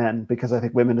talk about men, because I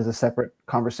think women is a separate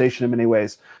conversation in many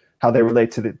ways, how they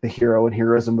relate to the hero and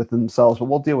heroism within themselves, but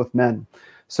we'll deal with men.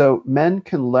 So men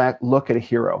can look at a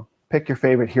hero, pick your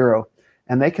favorite hero,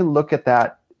 and they can look at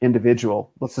that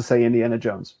individual, let's just say Indiana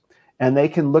Jones, and they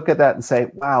can look at that and say,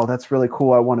 wow, that's really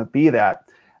cool, I want to be that.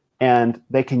 And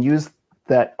they can use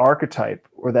that archetype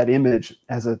or that image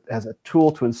as a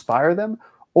tool to inspire them,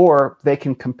 or they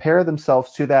can compare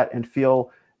themselves to that and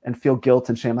feel guilt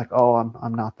and shame, like, oh,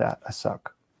 I'm not that, I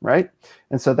suck, right?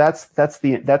 And so that's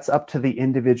up to the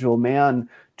individual man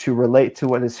to relate to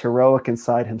what is heroic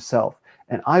inside himself.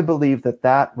 And I believe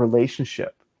that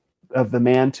relationship of the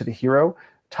man to the hero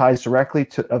ties directly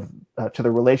to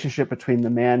the relationship between the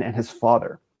man and his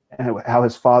father, and how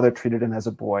his father treated him as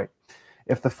a boy.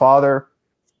 If the father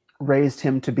raised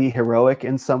him to be heroic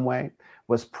in some way,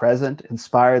 was present,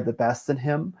 inspired the best in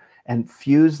him, and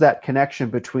fused that connection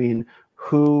between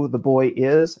who the boy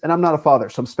is. And I'm not a father,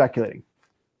 so I'm speculating.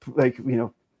 Like,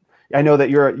 I know that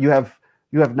you have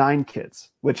 9 kids,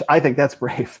 which I think that's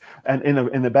brave, and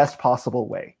in the best possible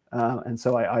way. And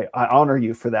so I honor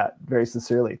you for that very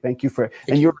sincerely. Thank you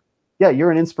and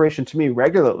you're an inspiration to me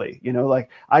regularly. Like,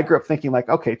 I grew up thinking, like,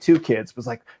 okay, 2 kids was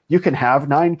like, you can have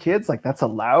 9 kids, like, that's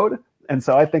allowed. And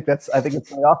so I think it's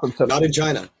really awesome. So not in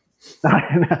China.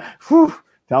 Whew,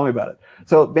 tell me about it.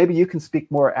 So maybe you can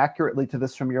speak more accurately to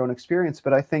this from your own experience,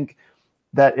 but I think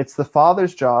that it's the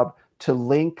father's job to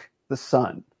link the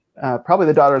son, probably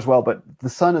the daughter as well, but the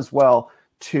son as well,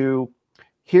 to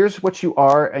here's what you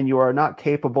are, and you are not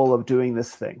capable of doing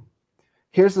this thing.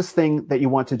 Here's this thing that you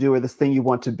want to do, or this thing you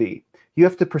want to be. You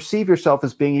have to perceive yourself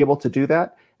as being able to do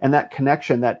that. And that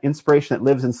connection, that inspiration that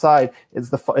lives inside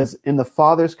is in the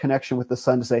father's connection with the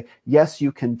son to say, yes,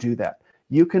 you can do that.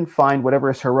 You can find whatever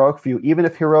is heroic for you, even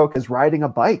if heroic is riding a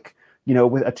bike,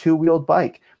 with a 2-wheeled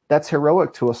bike. That's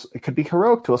heroic to us. It could be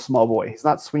heroic to a small boy. He's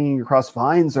not swinging across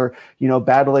vines or,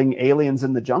 battling aliens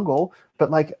in the jungle,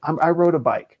 but like, I rode a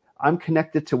bike. I'm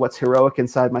connected to what's heroic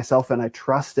inside myself, and I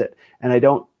trust it, and I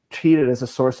don't treat it as a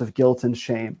source of guilt and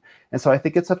shame. And so I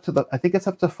think it's up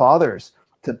to fathers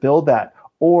to build that,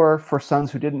 or for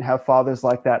sons who didn't have fathers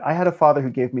like that. I had a father who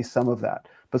gave me some of that,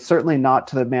 but certainly not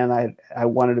to the man I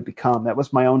wanted to become. That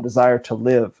was my own desire to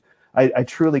live. I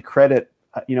truly credit,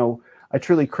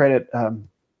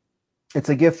 it's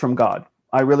a gift from God.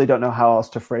 I really don't know how else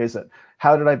to phrase it.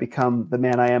 How did I become the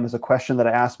man I am is a question that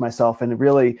I ask myself. And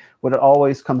really what it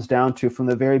always comes down to from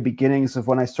the very beginnings of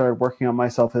when I started working on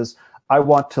myself is, I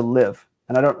want to live.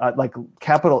 And I like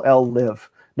capital L, live.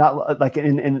 Not like,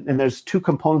 and there's 2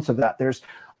 components of that. There's,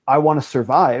 I want to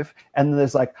survive. And then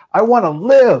there's like, I want to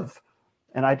live.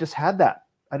 And I just had that.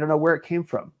 I don't know where it came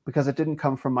from, because it didn't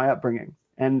come from my upbringing.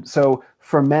 And so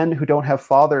for men who don't have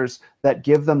fathers that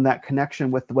give them that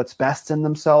connection with what's best in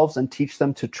themselves and teach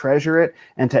them to treasure it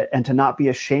and to not be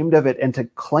ashamed of it and to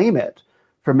claim it,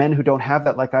 for men who don't have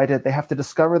that like I did, they have to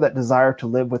discover that desire to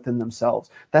live within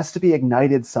themselves. That's to be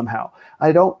ignited somehow.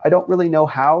 I don't really know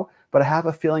how, but I have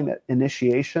a feeling that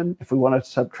initiation, if we want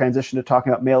to transition to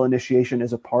talking about male initiation,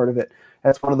 is a part of it.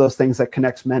 That's one of those things that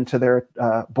connects men to their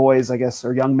boys, I guess,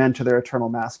 or young men to their eternal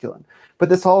masculine. But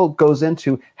this all goes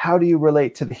into, how do you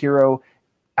relate to the hero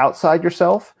outside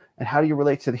yourself, and how do you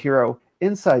relate to the hero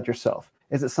inside yourself?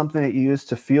 Is it something that you use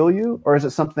to fuel you, or is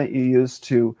it something that you use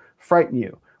to frighten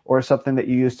you, or something that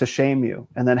you use to shame you?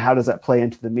 And then how does that play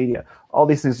into the media? All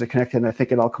these things are connected, and I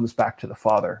think it all comes back to the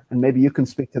father. And maybe you can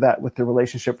speak to that with the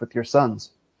relationship with your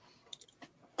sons.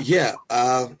 Yeah,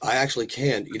 I actually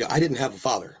can. I didn't have a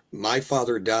father. My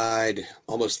father died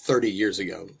almost 30 years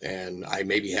ago, and I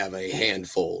maybe have a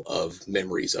handful of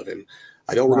memories of him.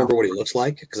 I don't remember what he looks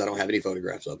like, because I don't have any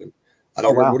photographs of him. I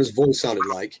don't remember what his voice sounded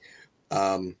like.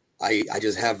 I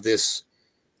just have this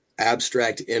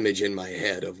abstract image in my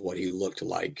head of what he looked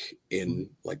like in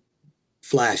like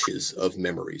flashes of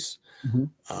memories.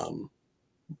 Mm-hmm.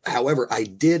 However, I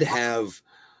did have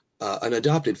an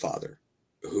adopted father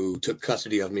who took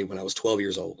custody of me when I was 12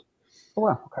 years old. Oh,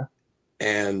 wow. Okay.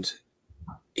 And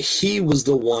he was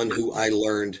the one who I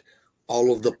learned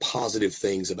all of the positive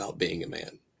things about being a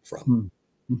man from.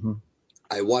 Mm-hmm.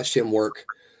 I watched him work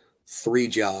 3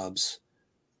 jobs.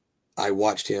 I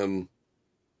watched him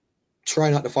try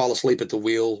not to fall asleep at the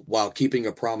wheel while keeping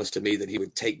a promise to me that he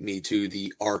would take me to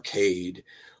the arcade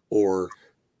or,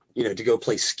 to go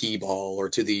play skee ball or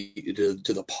to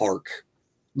the park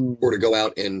or to go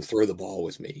out and throw the ball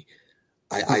with me.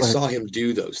 I saw him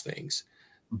do those things.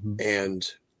 Mm-hmm. And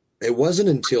it wasn't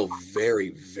until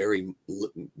very, very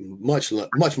much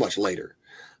later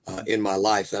in my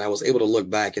life that I was able to look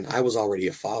back, and I was already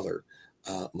a father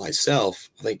myself.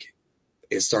 I think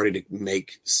it started to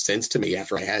make sense to me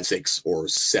after I had 6 or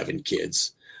 7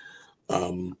 kids.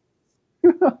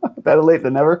 Better late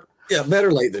than never. Yeah,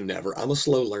 better late than never. I'm a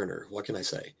slow learner. What can I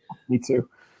say? Me too.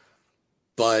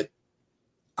 But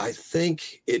I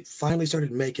think it finally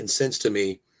started making sense to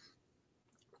me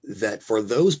that for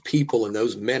those people and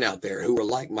those men out there who were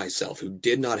like myself, who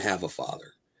did not have a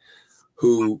father,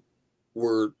 who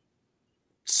were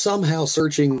somehow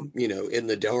searching, in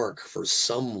the dark for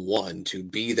someone to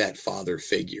be that father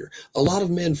figure. A lot of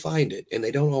men find it, and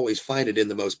they don't always find it in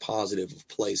the most positive of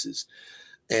places.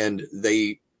 And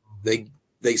they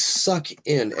suck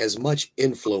in as much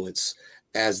influence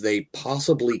as they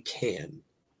possibly can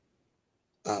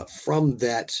from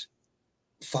that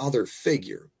father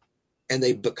figure, and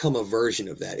they become a version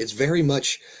of that. It's very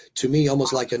much, to me,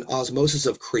 almost like an osmosis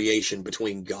of creation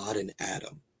between God and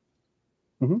Adam.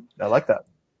 Mm-hmm. I like that.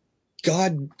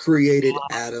 God created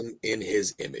Adam in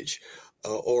his image,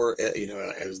 or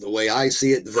as the way I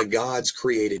see it, the gods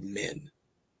created men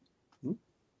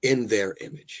in their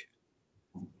image.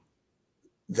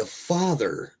 The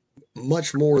father,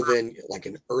 much more than like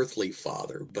an earthly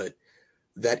father, but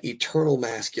that eternal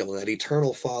masculine, that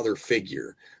eternal father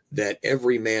figure that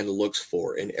every man looks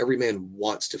for and every man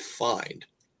wants to find,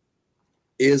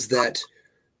 is that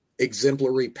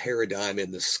exemplary paradigm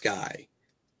in the sky.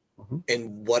 Mm-hmm.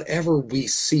 And whatever we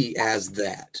see as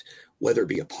that, whether it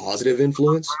be a positive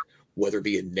influence, whether it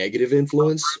be a negative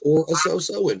influence, or a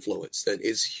so-so influence that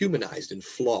is humanized and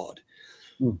flawed,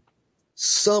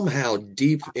 somehow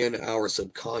deep in our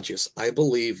subconscious, I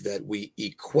believe that we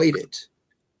equate it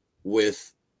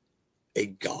with a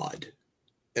God.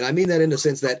 And I mean that in the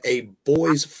sense that a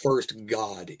boy's first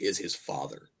God is his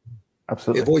father.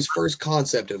 Absolutely. A boy's first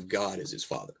concept of God is his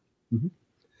father. Mm-hmm.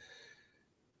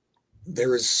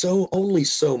 There is only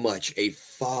so much a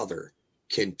father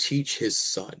can teach his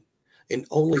son, and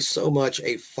only so much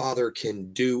a father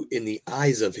can do in the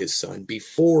eyes of his son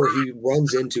before he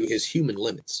runs into his human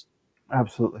limits.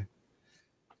 Absolutely.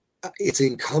 It's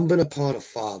incumbent upon a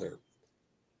father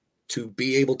to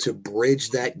be able to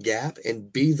bridge that gap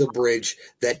and be the bridge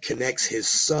that connects his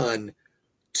son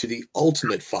to the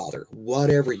ultimate father,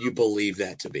 whatever you believe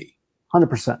that to be.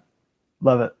 100%.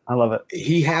 Love it. I love it.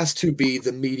 He has to be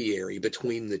the mediator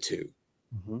between the two.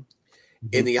 Mm-hmm. Mm-hmm.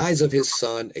 In the eyes of his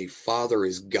son, a father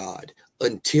is God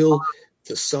until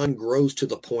the son grows to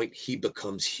the point he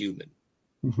becomes human.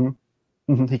 Mm-hmm.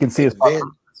 Mm-hmm. He can see his father.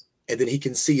 And then he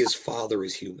can see his father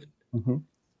as human. Mm-hmm.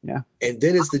 Yeah. And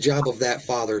then it's the job of that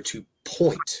father to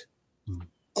point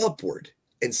upward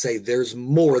and say, there's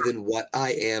more than what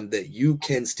I am that you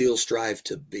can still strive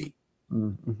to be.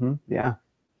 Mm-hmm. Yeah.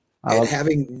 And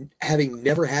having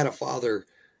never had a father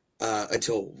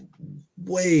until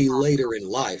way later in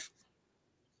life,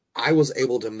 I was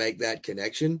able to make that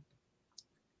connection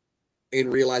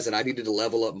and realize that I needed to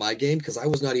level up my game, because I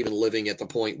was not even living at the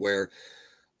point where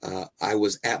I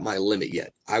was at my limit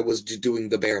yet. I was just doing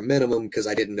the bare minimum because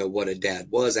I didn't know what a dad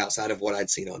was outside of what I'd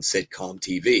seen on sitcom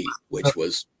TV, which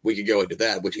was, we could go into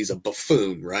that, which he's a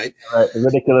buffoon, right? Right. The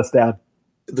ridiculous dad.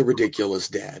 The ridiculous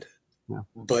dad. Yeah.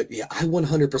 But yeah, I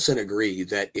 100% agree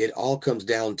that it all comes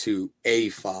down to a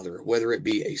father, whether it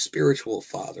be a spiritual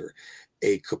father,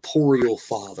 a corporeal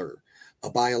father, a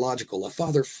biological, a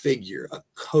father figure, a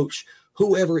coach,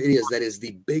 whoever it is that is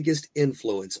the biggest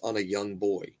influence on a young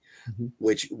boy,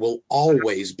 which will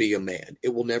always be a man.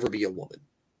 It will never be a woman.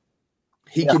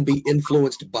 He can be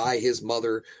influenced by his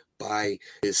mother, by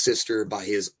his sister, by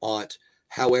his aunt.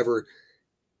 However,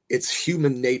 it's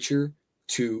human nature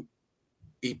to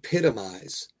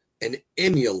epitomize and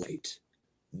emulate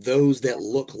those that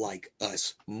look like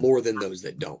us more than those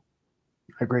that don't.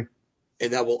 I agree.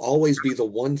 And that will always be the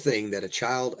one thing that a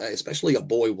child, especially a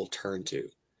boy, will turn to.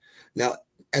 Now,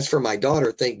 as for my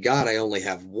daughter, thank God I only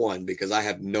have one, because I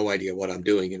have no idea what I'm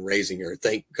doing in raising her.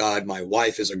 Thank God my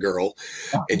wife is a girl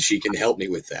and she can help me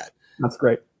with that. That's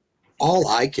great. All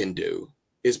I can do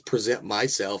is present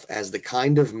myself as the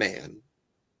kind of man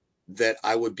that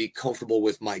I would be comfortable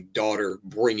with my daughter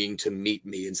bringing to meet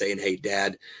me and saying, hey,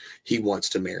 Dad, he wants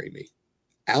to marry me.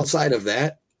 Outside of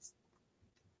that,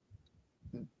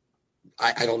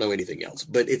 I don't know anything else.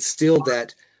 But it's still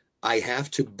that I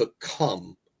have to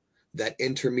become that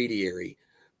intermediary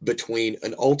between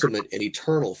an ultimate and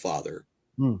eternal father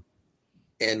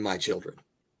and my children.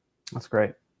 That's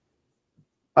great.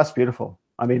 That's beautiful.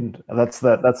 I mean,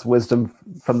 that's wisdom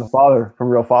from the father, from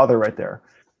real father right there.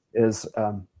 Is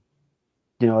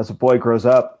as a boy grows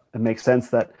up, it makes sense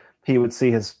that he would see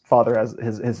his father as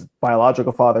his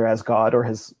biological father as God, or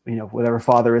his whatever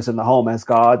father is in the home as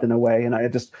God in a way. And I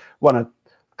just want to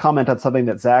comment on something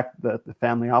that Zach, the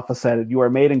family office, said. You are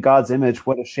made in God's image.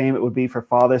 What a shame it would be for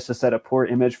fathers to set a poor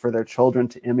image for their children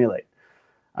to emulate.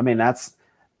 I mean,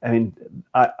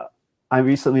 I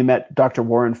recently met Dr.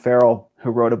 Warren Farrell, who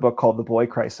wrote a book called The Boy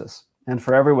Crisis. And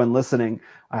for everyone listening,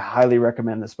 I highly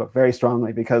recommend this book very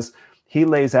strongly, because he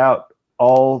lays out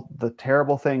all the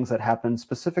terrible things that happen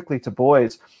specifically to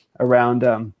boys around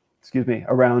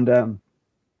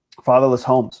fatherless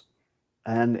homes,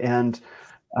 and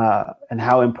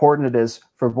how important it is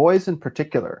for boys in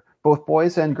particular. Both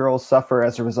boys and girls suffer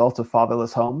as a result of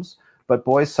fatherless homes, but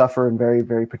boys suffer in very,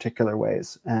 very particular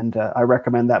ways. And I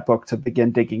recommend that book to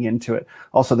begin digging into it.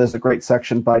 Also, there's a great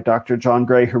section by Dr. John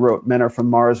Gray, who wrote Men Are From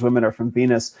Mars, Women Are From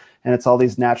Venus, and it's all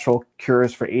these natural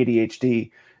cures for ADHD.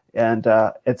 And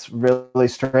it's really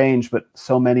strange, but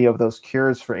so many of those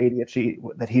cures for ADHD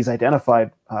that he's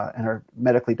identified and are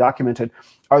medically documented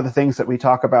are the things that we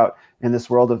talk about in this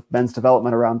world of men's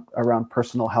development around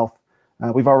personal health.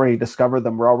 We've already discovered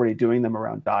them. We're already doing them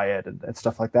around diet and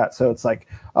stuff like that. So it's like,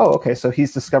 oh, okay, so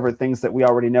he's discovered things that we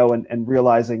already know, and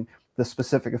realizing the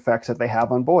specific effects that they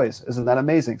have on boys. Isn't that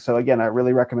amazing? So again, I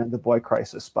really recommend The Boy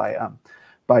Crisis by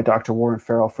Dr. Warren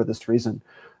Farrell for this reason.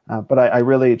 But I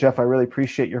really, Jeff, I really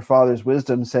appreciate your father's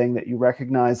wisdom, saying that you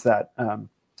recognize that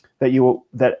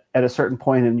that at a certain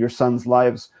point in your son's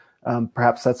lives,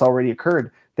 perhaps that's already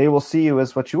occurred. They will see you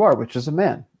as what you are, which is a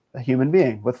man, a human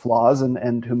being with flaws,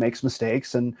 and who makes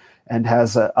mistakes and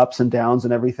has ups and downs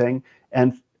and everything.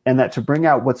 And that to bring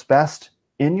out what's best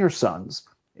in your sons,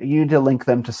 you need to link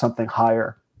them to something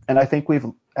higher. And I think we've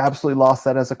absolutely lost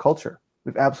that as a culture.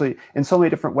 We've absolutely, in so many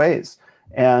different ways.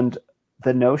 And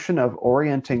the notion of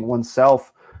orienting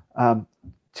oneself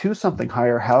to something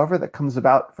higher, however that comes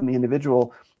about from the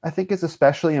individual, I think is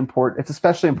especially important. It's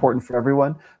especially important for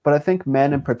everyone, but I think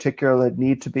men in particular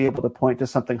need to be able to point to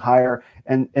something higher,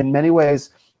 and in many ways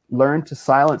learn to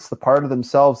silence the part of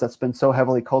themselves that's been so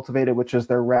heavily cultivated, which is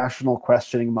their rational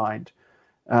questioning mind.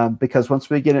 Because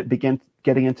once we begin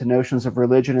getting into notions of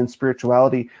religion and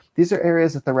spirituality, these are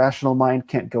areas that the rational mind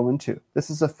can't go into.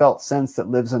 This is a felt sense that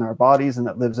lives in our bodies and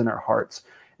that lives in our hearts.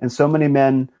 And so many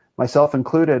men, myself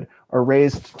included, are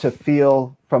raised to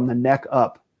feel from the neck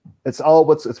up. It's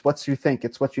what you think.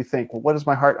 It's what you think. Well, what is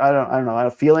my heart? I don't know. I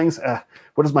have feelings.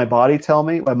 What does my body tell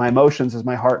me? Well, my emotions is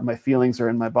my heart, and my feelings are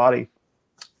in my body.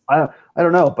 I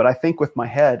don't know, but I think with my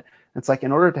head. It's like,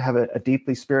 in order to have a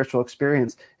deeply spiritual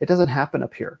experience, it doesn't happen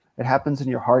up here. It happens in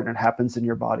your heart, and it happens in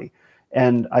your body.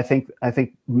 And I think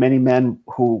many men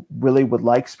who really would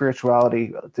like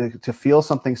spirituality, to feel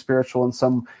something spiritual in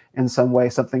some way,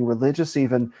 something religious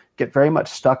even, get very much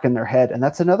stuck in their head. And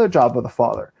that's another job of the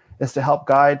father, is to help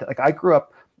guide. Like, I grew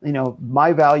up,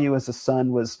 my value as a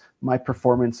son was my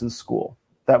performance in school.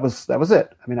 That was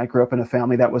it. I mean, I grew up in a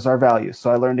family that was our value.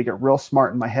 So I learned to get real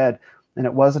smart in my head. And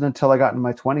it wasn't until I got in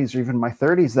my 20s or even my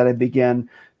 30s that I began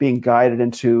being guided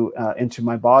into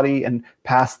my body and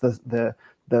past the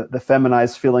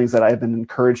feminized feelings that I have been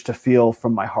encouraged to feel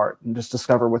from my heart, and just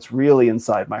discover what's really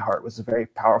inside my heart was a very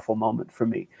powerful moment for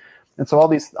me. And so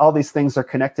all these things are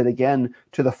connected again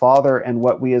to the father and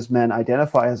what we as men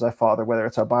identify as our father, whether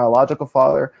it's our biological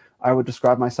father. I would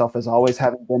describe myself as always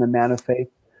having been a man of faith,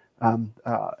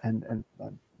 and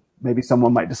maybe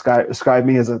someone might describe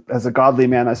me as a godly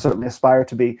man. I certainly aspire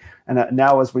to be. And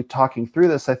now, as we're talking through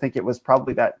this, I think it was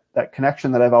probably that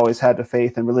connection that I've always had to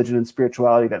faith and religion and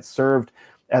spirituality that served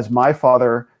as my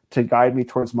father to guide me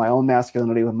towards my own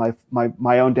masculinity, with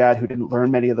my own dad, who didn't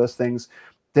learn many of those things,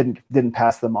 didn't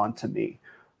pass them on to me.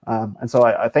 And so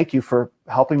I thank you for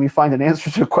helping me find an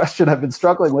answer to a question I've been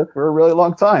struggling with for a really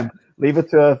long time. Leave it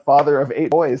to a father of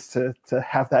 8 boys to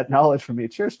have that knowledge from me.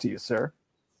 Cheers to you, sir.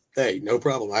 Hey, no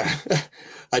problem.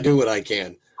 I do what I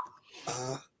can.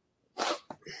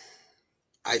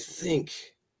 I think,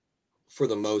 for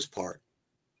the most part,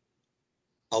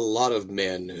 a lot of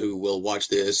men who will watch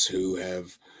this, who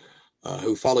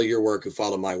follow your work, who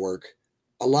follow my work,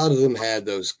 a lot of them had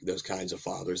those kinds of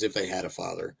fathers, if they had a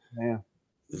father, Yeah.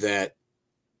 that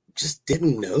just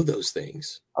didn't know those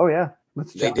things. Oh yeah,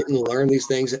 they didn't learn these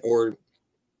things, or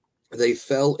they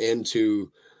fell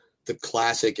into the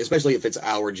classic, especially if it's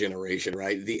our generation,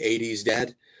 right? The 80s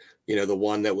dad, the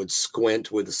one that would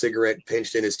squint with a cigarette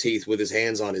pinched in his teeth with his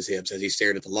hands on his hips as he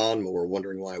stared at the lawnmower,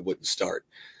 wondering why it wouldn't start.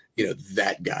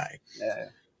 That guy. Yeah.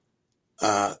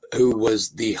 who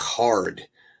was the hard,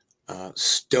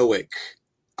 stoic,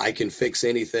 I can fix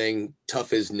anything,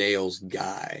 tough as nails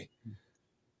guy,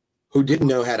 who didn't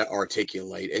know how to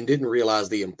articulate and didn't realize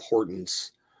the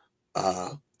importance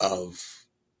of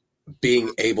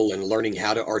being able and learning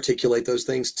how to articulate those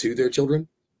things to their children.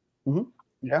 Mm-hmm.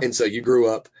 Yeah. And so you grew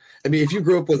up, I mean, if you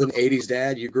grew up with an 80s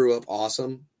dad, you grew up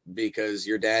awesome because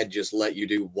your dad just let you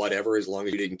do whatever as long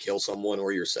as you didn't kill someone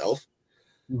or yourself.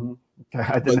 Mm-hmm.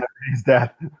 I didn't have his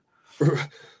dad.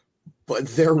 But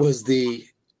there was the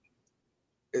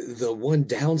one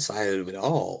downside of it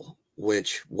all,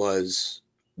 which was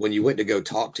when you went to go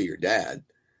talk to your dad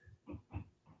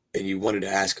and you wanted to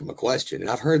ask him a question. And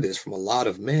I've heard this from a lot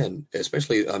of men,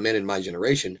 especially men in my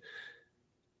generation.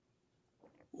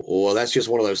 Well, that's just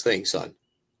one of those things, son.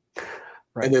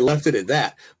 Right. And they left it at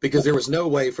that because there was no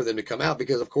way for them to come out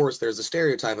because, of course, there's a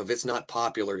stereotype of it's not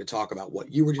popular to talk about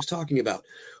what you were just talking about,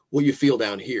 what you feel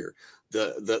down here.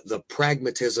 The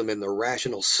pragmatism and the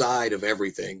rational side of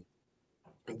everything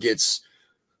gets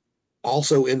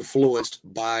also influenced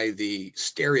by the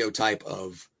stereotype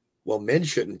of, well, men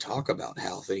shouldn't talk about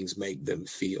how things make them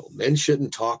feel. Men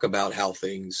shouldn't talk about how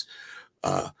things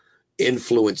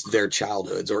influence their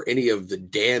childhoods or any of the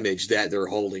damage that they're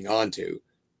holding on to.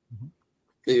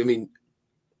 I mean,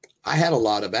 I had a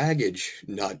lot of baggage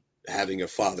not having a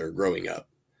father growing up,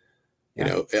 you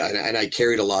know, and I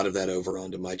carried a lot of that over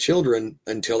onto my children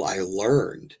until I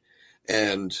learned.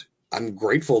 And I'm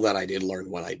grateful that I did learn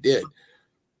what I did.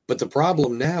 But the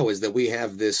problem now is that we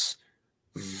have this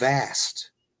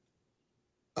vast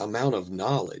amount of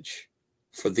knowledge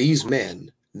for these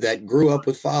men that grew up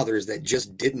with fathers that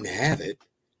just didn't have it.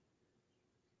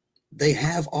 They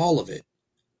have all of it,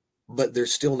 but they're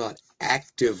still not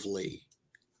actively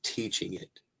teaching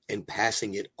it and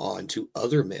passing it on to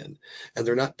other men. And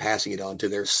they're not passing it on to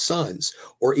their sons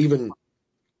or even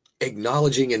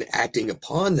acknowledging and acting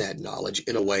upon that knowledge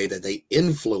in a way that they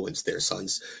influence their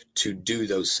sons to do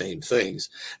those same things.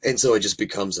 And so it just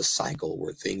becomes a cycle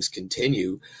where things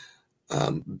continue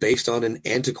based on an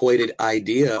antiquated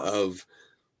idea of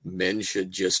men should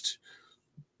just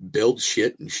build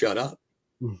shit and shut up.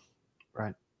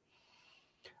 Right.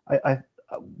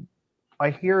 I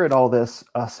hear in all this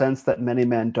a sense that many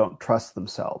men don't trust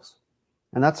themselves.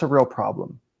 And that's a real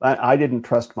problem. I didn't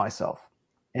trust myself.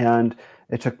 And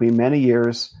it took me many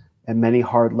years and many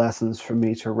hard lessons for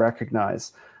me to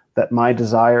recognize that my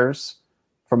desires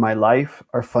for my life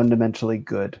are fundamentally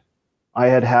good. I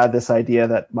had this idea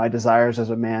that my desires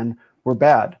as a man were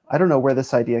bad. I don't know where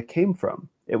this idea came from.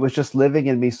 It was just living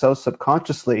in me so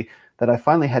subconsciously that I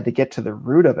finally had to get to the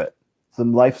root of it.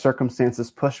 Some life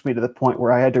circumstances pushed me to the point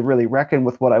where I had to really reckon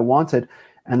with what I wanted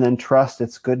and then trust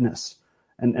its goodness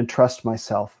and trust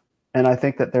myself. And I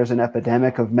think that there's an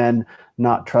epidemic of men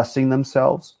not trusting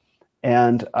themselves.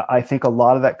 And I think a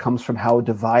lot of that comes from how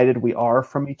divided we are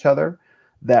from each other,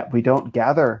 that we don't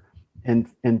gather in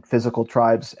physical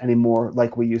tribes anymore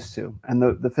like we used to. And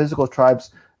the physical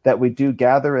tribes that we do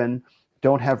gather in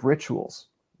don't have rituals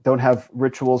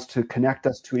to connect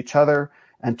us to each other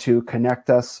and to connect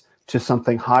us to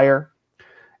something higher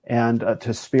and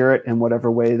to spirit in whatever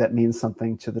way that means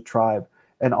something to the tribe.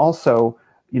 And also,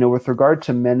 you know, with regard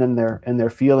to men and their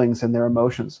feelings and their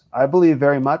emotions, I believe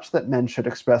very much that men should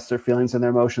express their feelings and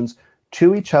their emotions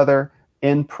to each other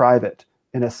in private,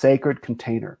 in a sacred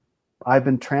container. I've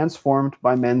been transformed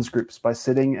by men's groups, by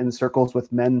sitting in circles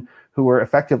with men who were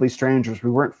effectively strangers. We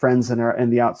weren't friends in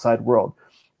the outside world,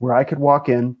 where I could walk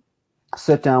in,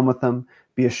 sit down with them,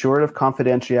 be assured of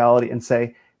confidentiality and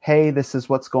say, hey, this is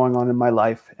what's going on in my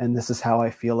life, and this is how I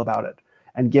feel about it.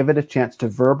 And give it a chance to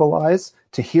verbalize,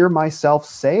 to hear myself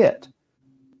say it.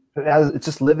 It's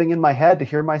just living in my head to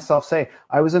hear myself say.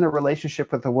 I was in a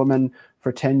relationship with a woman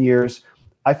for 10 years.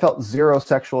 I felt zero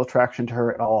sexual attraction to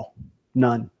her at all.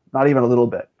 None. Not even a little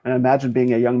bit. And imagine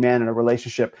being a young man in a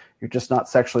relationship you're just not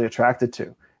sexually attracted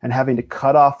to and having to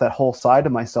cut off that whole side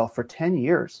of myself for 10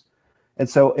 years. And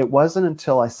so it wasn't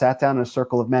until I sat down in a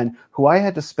circle of men who I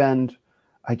had to spend,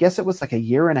 I guess it was like a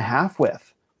year and a half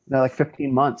with, like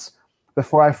 15 months,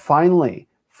 before I finally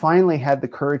had the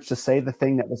courage to say the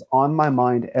thing that was on my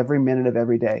mind every minute of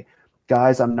every day.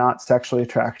 Guys, I'm not sexually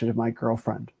attracted to my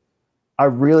girlfriend. I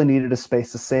really needed a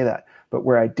space to say that. But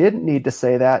where I didn't need to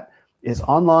say that is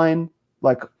online,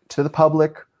 like to the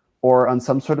public or on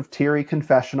some sort of teary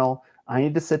confessional. I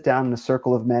need to sit down in a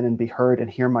circle of men and be heard and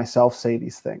hear myself say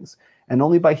these things. And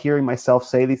only by hearing myself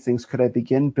say these things could I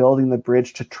begin building the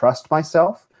bridge to trust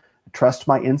myself, trust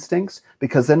my instincts,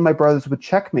 because then my brothers would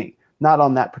check me. not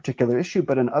on that particular issue,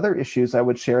 but in other issues I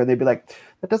would share, and they'd be like,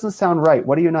 that doesn't sound right.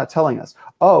 What are you not telling us?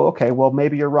 Oh, okay, well,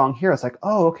 maybe you're wrong here. It's like,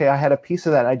 oh, okay, I had a piece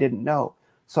of that I didn't know.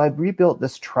 So I rebuilt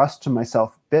this trust to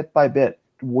myself bit by bit,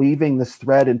 weaving this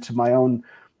thread into my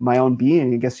own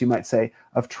being, I guess you might say,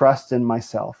 of trust in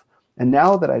myself. And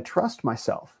now that I trust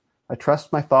myself, I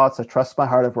trust my thoughts, I trust my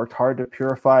heart. I've worked hard to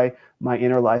purify my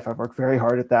inner life. I've worked very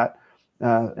hard at that.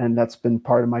 And that's been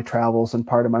part of my travels and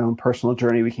part of my own personal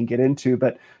journey we can get into.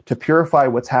 But to purify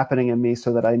what's happening in me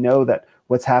so that I know that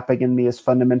what's happening in me is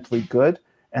fundamentally good,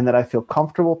 and that I feel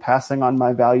comfortable passing on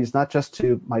my values, not just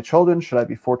to my children, should I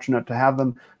be fortunate to have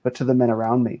them, but to the men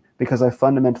around me, because I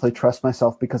fundamentally trust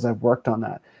myself because I've worked on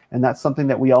that. And that's something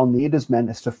that we all need as men,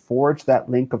 is to forge that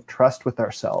link of trust with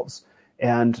ourselves.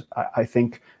 And I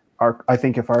think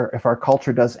if our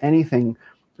culture does anything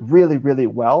really, really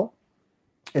well,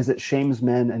 is it shames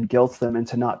men and guilts them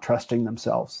into not trusting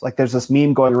themselves. Like there's this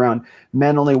meme going around,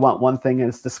 men only want one thing and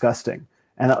it's disgusting.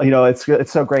 And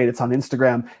it's so great. It's on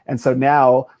Instagram. And so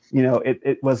now,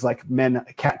 it was like men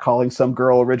catcalling some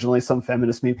girl originally, some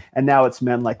feminist meme. And now it's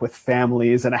men like with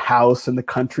families and a house in the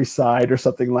countryside or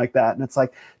something like that. And it's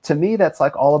like, to me, that's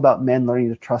like all about men learning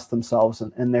to trust themselves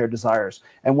and their desires.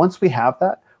 And once we have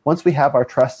that, once we have our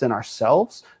trust in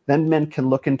ourselves, then men can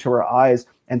look into our eyes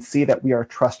and see that we are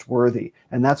trustworthy.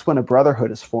 And that's when a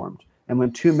brotherhood is formed. And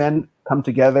when two men come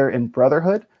together in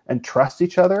brotherhood and trust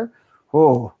each other,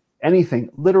 anything,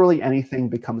 literally anything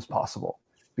becomes possible.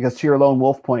 Because to your lone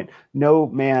wolf point, no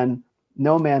man,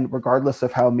 regardless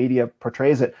of how media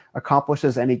portrays it,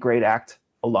 accomplishes any great act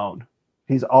alone.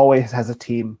 He's always has a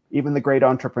team. Even the great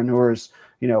entrepreneurs,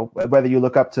 whether you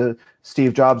look up to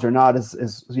Steve Jobs or not,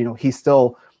 he's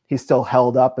still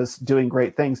held up as doing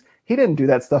great things. He didn't do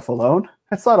that stuff alone.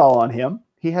 That's not all on him.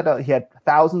 He had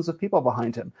thousands of people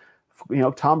behind him.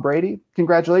 Tom Brady.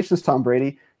 Congratulations, Tom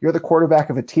Brady. You're the quarterback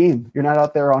of a team. You're not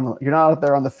out there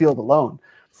on the field alone.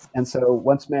 And so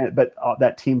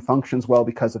that team functions well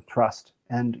because of trust.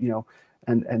 And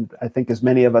and I think, as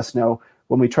many of us know,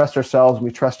 when we trust ourselves, and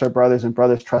we trust our brothers, and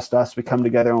brothers trust us, we come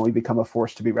together and we become a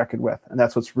force to be reckoned with. And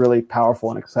that's what's really powerful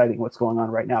and exciting, what's going on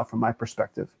right now from my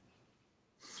perspective.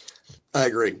 I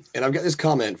agree. And I've got this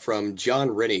comment from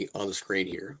John Rennie on the screen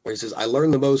here, where he says, I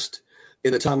learned the most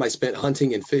in the time I spent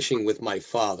hunting and fishing with my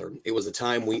father. It was the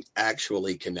time we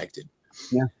actually connected.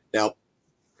 Yeah. Now,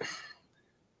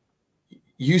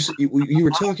 you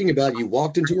were talking about, you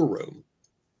walked into a room,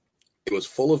 it was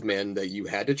full of men that you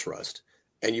had to trust,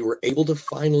 and you were able to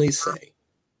finally say,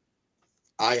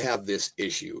 I have this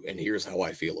issue, and here's how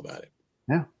I feel about it.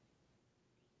 Yeah.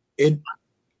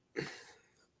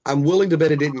 I'm willing to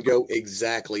bet it didn't go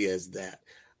exactly as that.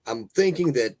 I'm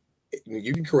thinking that,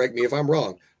 you can correct me if I'm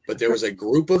wrong, but there was a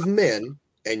group of men,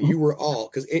 and you were all,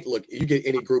 because look, you get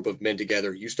any group of men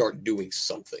together, you start doing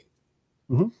something.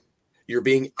 Mm-hmm. You're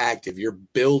being active, you're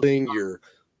building, you're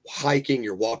hiking,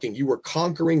 you're walking, you were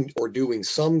conquering or doing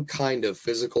some kind of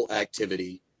physical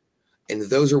activity. And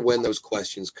those are when those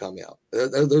questions come out.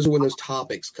 Those are when those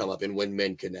topics come up, and when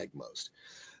men connect most.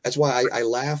 That's why I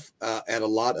laugh at a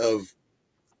lot of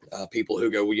people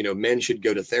who go, well, men should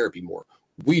go to therapy more.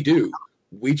 We do.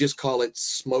 We just call it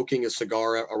smoking a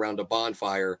cigar around a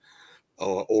bonfire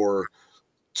or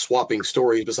swapping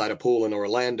stories beside a pool in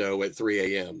Orlando at 3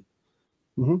 a.m.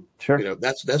 Mm-hmm. Sure.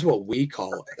 That's what we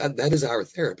call it. That is our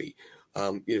therapy.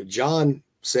 John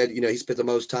said, he spent the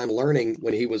most time learning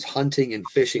when he was hunting and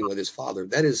fishing with his father.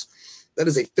 That is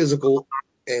a physical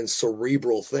and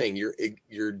cerebral thing.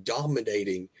 You're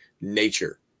dominating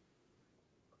nature.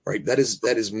 Right. That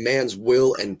is man's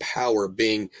will and power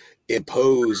being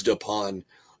imposed upon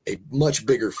a much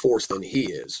bigger force than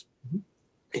he is.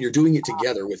 And you're doing it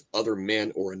together with other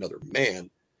men or another man.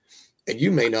 And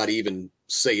you may not even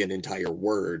say an entire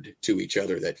word to each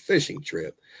other that fishing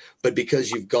trip, but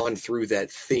because you've gone through that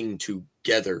thing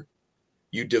together,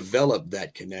 you develop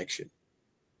that connection.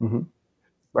 Mm-hmm.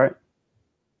 Right.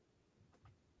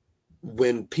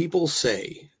 When people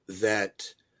say that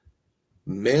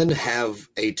men have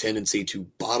a tendency to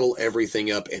bottle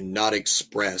everything up and not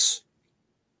express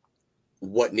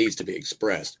what needs to be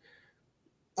expressed,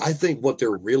 I think what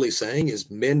they're really saying is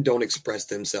men don't express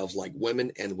themselves like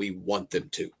women, and we want them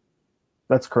to.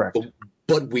 That's correct.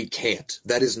 But we can't.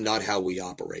 That is not how we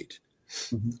operate.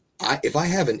 Mm-hmm. If I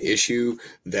have an issue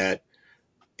that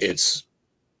it's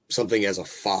something as a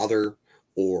father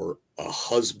or a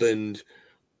husband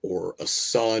or a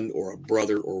son or a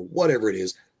brother or whatever it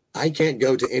is, I can't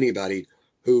go to anybody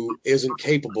who isn't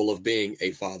capable of being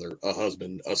a father, a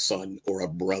husband, a son, or a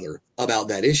brother about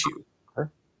that issue.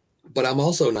 Sure. But I'm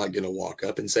also not going to walk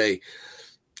up and say,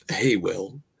 hey,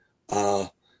 Will,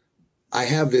 I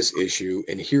have this issue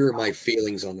and here are my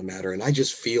feelings on the matter. And I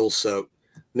just feel so,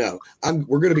 no,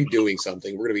 we're going to be doing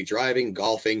something. We're going to be driving,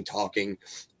 golfing, talking,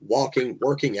 walking,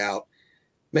 working out.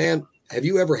 Man, have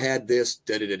you ever had this?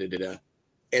 Da, da, da, da, da, da.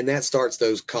 And that starts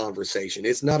those conversations.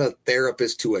 It's not a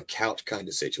therapist to a couch kind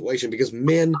of situation because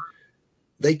men,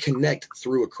 they connect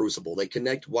through a crucible. They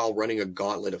connect while running a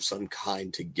gauntlet of some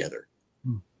kind together.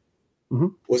 Mm-hmm.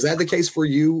 Was that the case for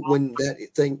you when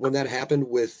that happened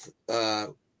with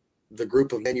the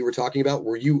group of men you were talking about?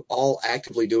 Were you all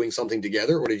actively doing something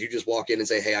together, or did you just walk in and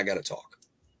say, "Hey, I got to talk"?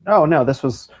 Oh no, this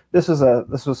was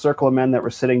a circle of men that were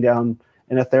sitting down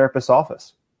in a therapist's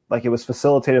office. Like, it was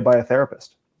facilitated by a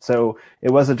therapist. So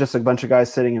it wasn't just a bunch of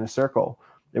guys sitting in a circle.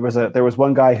 There was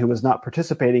one guy who was not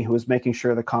participating, who was making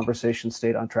sure the conversation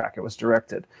stayed on track. It was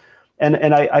directed. And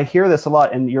I hear this a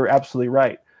lot, and you're absolutely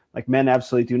right. Like, men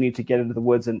absolutely do need to get into the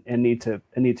woods and need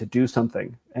to do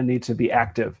something and need to be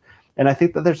active. And I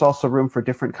think that there's also room for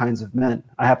different kinds of men.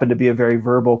 I happen to be a very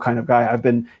verbal kind of guy. I've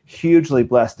been hugely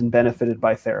blessed and benefited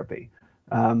by therapy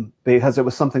because it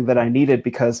was something that I needed,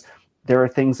 because there are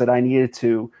things that I needed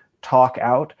to talk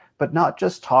out, but not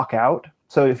just talk out.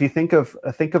 So if you think of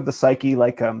the psyche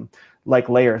like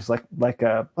layers, like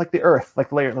the earth,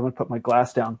 like layer. Let me put my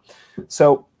glass down.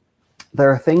 So there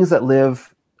are things that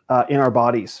live in our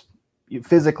bodies,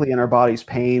 physically in our bodies,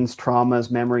 pains, traumas,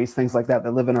 memories, things like that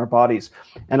live in our bodies.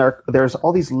 And there's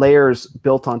all these layers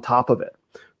built on top of it,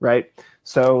 right?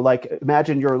 So like,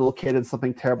 imagine you're a little kid and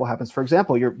something terrible happens. For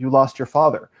example, you lost your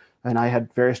father, and I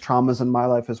had various traumas in my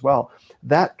life as well.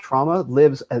 That trauma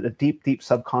lives at a deep, deep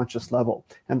subconscious level.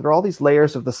 And there are all these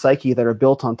layers of the psyche that are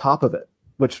built on top of it,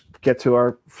 which get to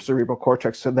our cerebral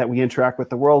cortex so that we interact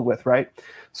with the world with, right?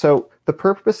 So the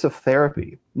purpose of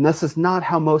therapy, and this is not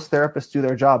how most therapists do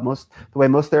their job. The way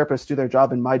most therapists do their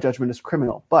job, in my judgment, is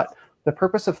criminal. But the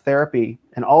purpose of therapy,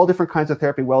 and all different kinds of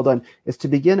therapy well done, is to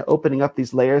begin opening up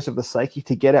these layers of the psyche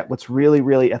to get at what's really,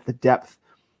 really at the depth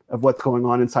of what's going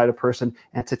on inside a person,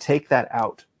 and to take that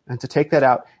out,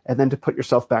 and then to put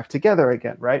yourself back together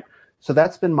again, right? So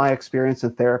that's been my experience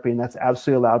in therapy, and that's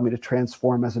absolutely allowed me to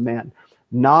transform as a man.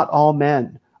 Not all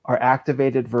men are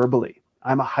activated verbally.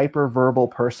 I'm a hyper-verbal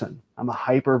person.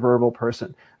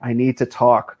 I need to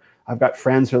talk. I've got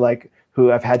friends who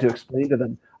I've had to explain to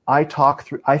them, I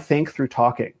think through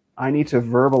talking. I need to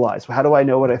verbalize. How do I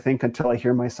know what I think until I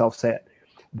hear myself say it?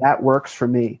 That works for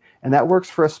me, and that works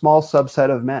for a small subset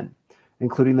of men,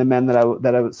 including the men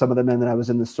some of the men that I was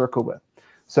in the circle with.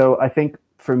 So I think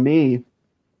for me,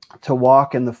 to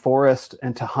walk in the forest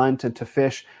and to hunt and to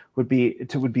fish would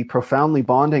be profoundly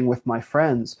bonding with my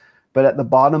friends. But at the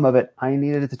bottom of it, I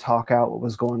needed to talk out what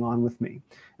was going on with me.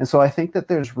 And so I think that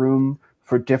there's room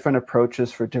for different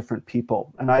approaches for different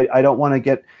people. And I don't want to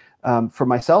get for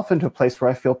myself into a place where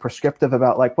I feel prescriptive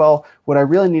about well, what I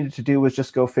really needed to do was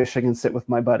just go fishing and sit with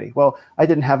my buddy. Well, I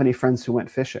didn't have any friends who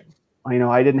went fishing.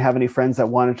 I didn't have any friends that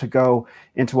wanted to go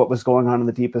into what was going on in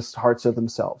the deepest hearts of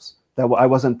themselves. That I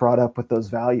wasn't brought up with those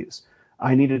values.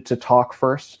 I needed to talk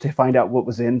first to find out what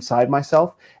was inside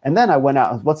myself. And then I went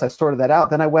out. Once I sorted that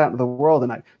out, then I went out into the world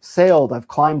and I sailed. I've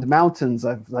climbed mountains.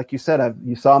 Like you said,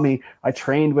 you saw me. I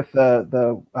trained with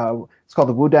it's called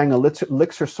the Wudang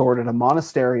Elixir Sword at a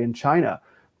monastery in China.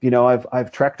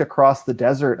 I've trekked across the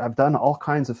desert. I've done all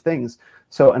kinds of things.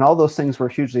 So, and all those things were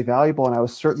hugely valuable, and I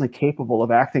was certainly capable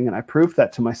of acting, and I proved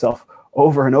that to myself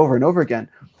over and over and over again.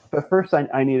 But first,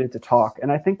 I needed to talk.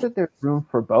 And I think that there's room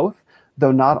for both,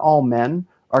 though not all men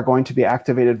are going to be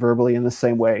activated verbally in the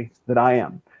same way that I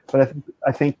am. But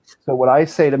I think so. What I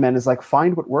say to men is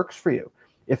find what works for you.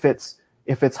 If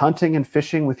it's hunting and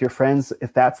fishing with your friends,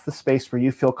 if that's the space where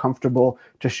you feel comfortable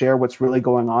to share what's really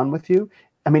going on with you,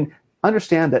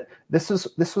 understand that this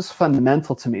was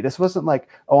fundamental to me. This wasn't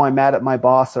I'm mad at my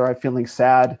boss or I'm feeling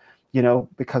sad,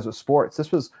 because of sports.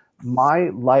 This was my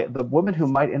life. The woman who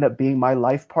might end up being my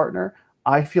life partner,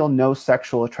 I feel no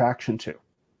sexual attraction to.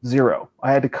 Zero.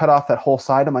 I had to cut off that whole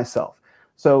side of myself.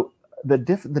 So the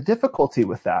difficulty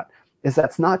with that is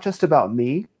that's not just about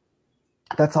me.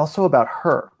 That's also about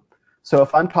her. So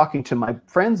if I'm talking to my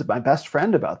best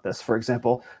friend about this, for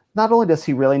example, not only does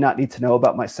he really not need to know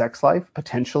about my sex life,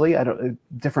 potentially,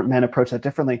 different men approach that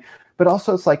differently, but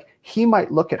also it's he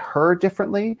might look at her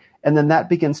differently, and then that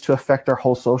begins to affect our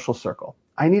whole social circle.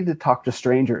 I needed to talk to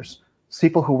strangers,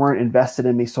 people who weren't invested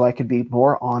in me, so I could be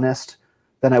more honest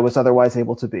than I was otherwise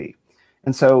able to be.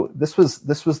 And so this was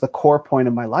the core point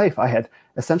of my life. I had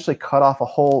essentially cut off a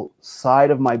whole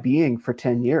side of my being for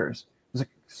 10 years. It was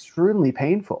extremely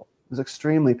painful.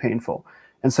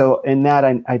 And so in that,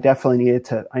 I definitely needed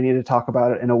to talk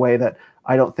about it in a way that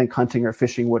I don't think hunting or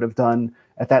fishing would have done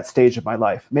at that stage of my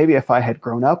life. Maybe if I had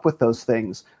grown up with those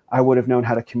things, I would have known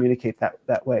how to communicate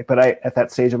that way. But at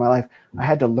that stage of my life, I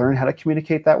had to learn how to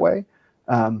communicate that way,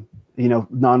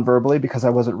 non-verbally, because I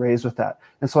wasn't raised with that.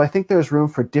 And so I think there's room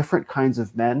for different kinds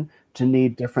of men to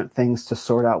need different things to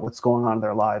sort out what's going on in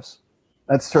their lives.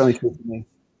 That's certainly true for me.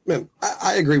 Man,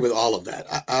 I agree with all of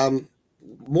that.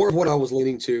 More of what I was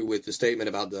leaning to with the statement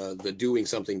about the doing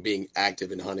something, being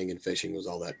active in hunting and fishing was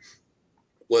all that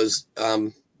was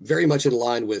very much in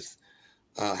line with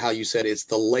how you said it's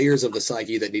the layers of the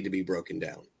psyche that need to be broken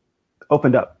down.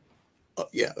 Opened up.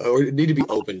 Or need to be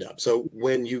opened up. So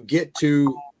when you get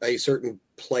to a certain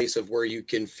place of where you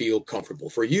can feel comfortable,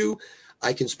 for you,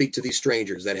 I can speak to these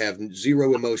strangers that have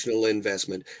zero emotional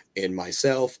investment in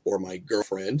myself or my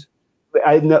girlfriend.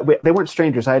 They weren't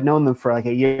strangers. I had known them for like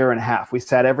a year and a half. We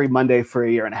sat every Monday for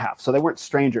a year and a half. So they weren't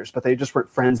strangers, but they just weren't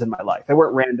friends in my life. They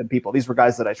weren't random people. These were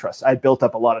guys that I trust. I built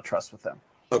up a lot of trust with them.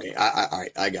 Okay, all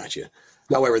right, I got you.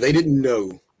 However, they didn't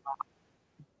know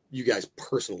you guys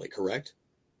personally, correct?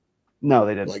 No,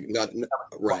 they didn't. Like not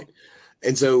right.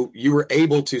 And so you were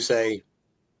able to say,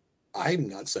 I'm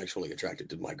not sexually attracted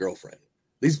to my girlfriend.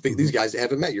 These guys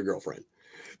haven't met your girlfriend.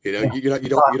 You're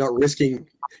not risking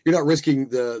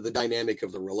the dynamic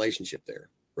of the relationship there,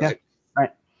 right? Yeah,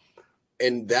 right.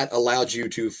 And that allowed you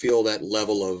to feel that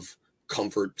level of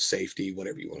comfort, safety,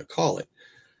 whatever you want to call it.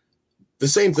 The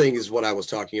same thing is what I was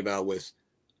talking about with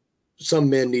some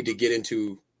men need to get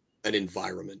into an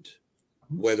environment,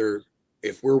 whether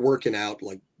if we're working out,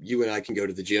 like you and I can go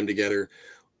to the gym together.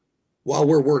 While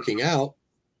we're working out,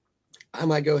 I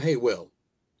might go, hey, Will,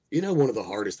 one of the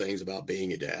hardest things about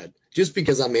being a dad, just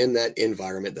because I'm in that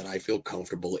environment that I feel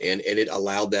comfortable in, and it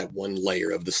allowed that one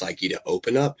layer of the psyche to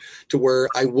open up to where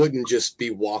I wouldn't just be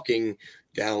walking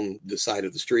down the side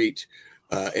of the street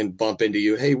and bump into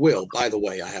you. Hey, Will, by the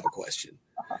way, I have a question.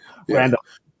 Random.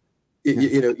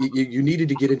 You needed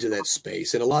to get into that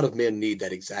space. And a lot of men need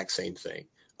that exact same thing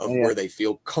of where they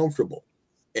feel comfortable.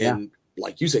 And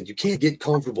like you said, you can't get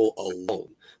comfortable alone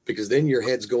because then your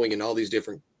head's going in all these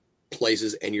different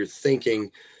places and you're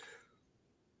thinking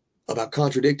about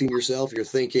contradicting yourself. You're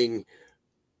thinking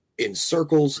in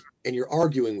circles and you're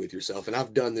arguing with yourself. And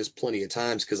I've done this plenty of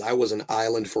times because I was an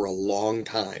island for a long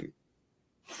time.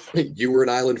 You were an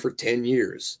island for 10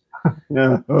 years.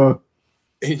 Yeah.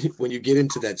 And when you get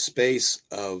into that space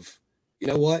of, you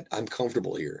know what, I'm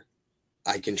comfortable here.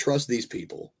 I can trust these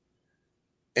people.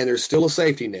 And there's still a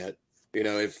safety net.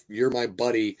 If you're my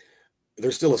buddy,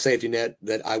 there's still a safety net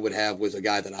that I would have with a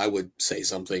guy that I would say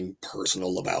something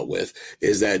personal about with,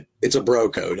 is that it's a bro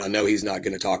code. I know he's not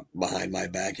going to talk behind my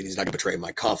back and he's not going to betray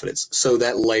my confidence. So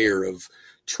that layer of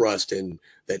trust and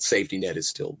that safety net is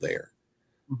still there.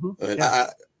 Mm-hmm.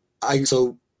 And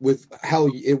so with how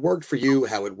it worked for you,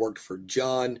 how it worked for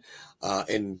John,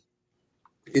 and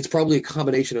it's probably a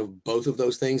combination of both of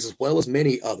those things, as well as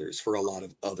many others for a lot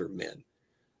of other men.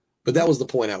 But that was the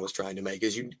point I was trying to make,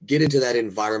 is you get into that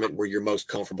environment where you're most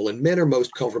comfortable, and men are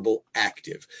most comfortable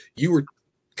active. You were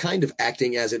kind of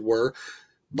acting, as it were,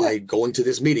 by going to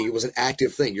this meeting. It was an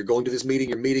active thing. You're going to this meeting,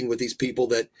 you're meeting with these people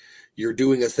that you're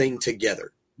doing a thing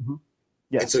together. Mm-hmm.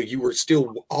 Yeah. And so you were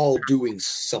still all doing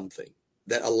something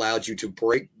that allowed you to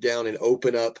break down and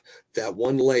open up that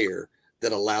one layer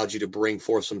that allowed you to bring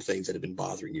forth some things that have been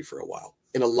bothering you for a while.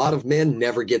 And a lot of men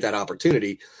never get that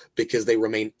opportunity because they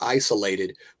remain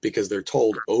isolated, because they're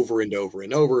told over and over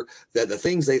and over that the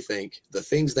things they think, the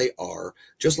things they are,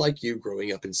 just like you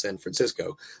growing up in San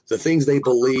Francisco, the things they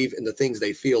believe and the things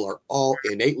they feel are all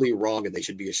innately wrong and they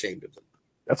should be ashamed of them.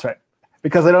 That's right.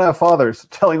 Because they don't have fathers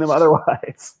telling them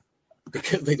otherwise.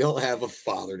 Because they don't have a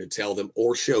father to tell them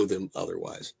or show them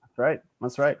otherwise. That's right.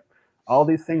 That's right. All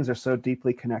these things are so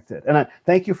deeply connected. And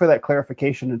thank you for that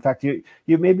clarification. In fact, you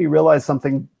made me realize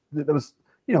something that was,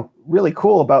 really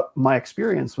cool about my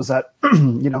experience was that,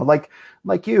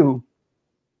 like you,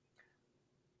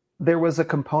 there was a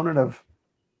component of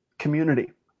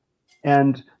community,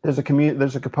 and there's a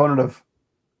component of,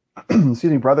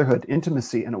 brotherhood,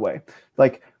 intimacy in a way.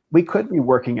 Like we could be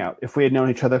working out if we had known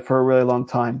each other for a really long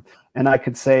time. And I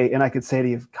could say to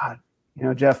you, God,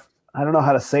 Jeff, I don't know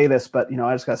how to say this, but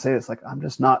I just got to say this. Like, I'm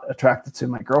just not attracted to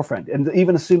my girlfriend. And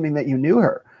even assuming that you knew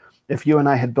her, if you and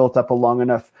I had built up a long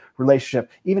enough relationship,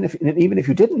 even if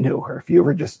you didn't know her, if you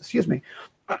were just,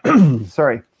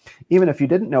 sorry, even if you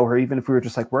didn't know her, even if we were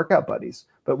just like workout buddies,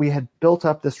 but we had built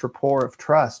up this rapport of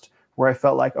trust where I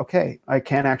felt like, okay, I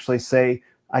can actually say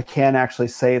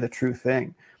the true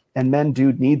thing. And men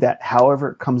do need that,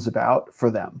 however it comes about for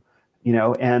them,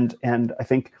 and I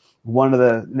think one of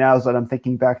the, now that I'm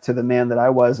thinking back to the man that I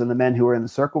was and the men who were in the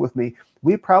circle with me,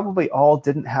 we probably all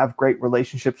didn't have great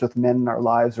relationships with men in our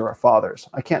lives or our fathers.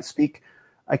 I can't speak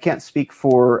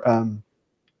for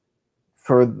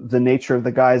for the nature of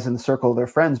the guys in the circle of their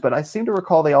friends, but I seem to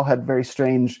recall they all had very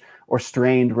strange or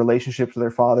strained relationships with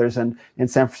their fathers. And in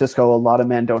San Francisco, a lot of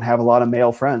men don't have a lot of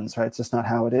male friends, right? It's just not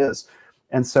how it is.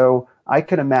 And so I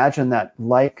could imagine that,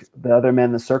 like the other men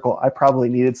in the circle, I probably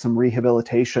needed some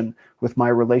rehabilitation with my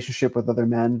relationship with other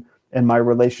men and my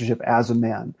relationship as a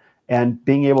man. And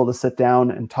being able to sit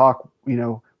down and talk,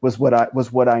 was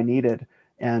what I needed.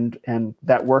 And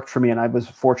that worked for me. And I was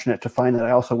fortunate to find that I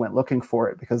also went looking for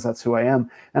it, because that's who I am.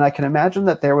 And I can imagine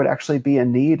that there would actually be a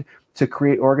need to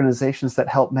create organizations that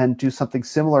help men do something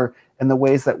similar in the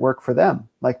ways that work for them,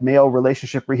 like male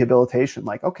relationship rehabilitation.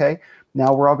 Like, okay,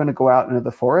 now we're all going to go out into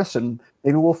the forest and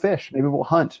maybe we'll fish, maybe we'll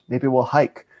hunt, maybe we'll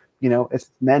hike.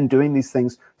 It's men doing these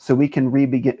things so we can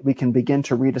begin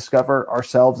to rediscover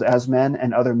ourselves as men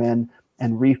and other men,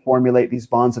 and reformulate these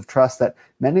bonds of trust that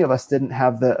many of us didn't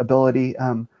have the ability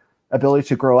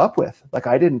to grow up with. Like,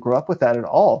 I didn't grow up with that at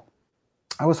all.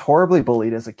 I was horribly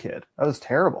bullied as a kid. I was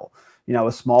terrible. I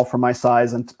was small for my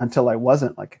size until I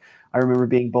wasn't. Like, I remember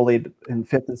being bullied in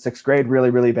 5th and 6th grade really,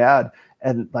 really bad.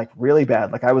 And like really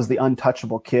bad. Like, I was the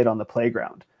untouchable kid on the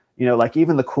playground. Like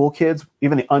even the cool kids,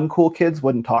 even the uncool kids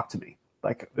wouldn't talk to me.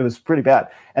 Like, it was pretty bad.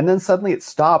 And then suddenly it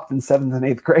stopped in 7th and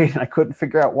 8th grade, and I couldn't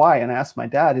figure out why. And I asked my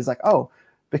dad. He's like, "Oh,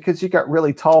 because you got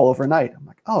really tall overnight." I'm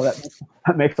like, "Oh,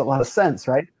 that makes a lot of sense,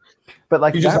 right?" But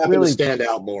like, you just that happen really to stand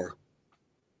out more.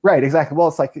 Right, exactly. Well,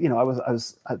 it's like,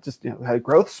 I just, had a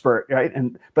growth spurt, right?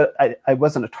 But I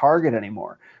wasn't a target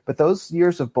anymore. But those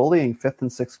years of bullying, 5th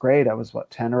and 6th grade, I was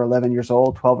 10 or 11 years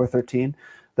old, 12 or 13.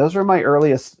 Those were my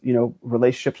earliest,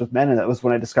 relationships with men. And that was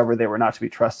when I discovered they were not to be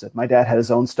trusted. My dad had his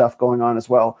own stuff going on as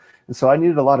well. And so I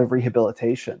needed a lot of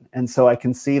rehabilitation. And so I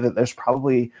can see that there's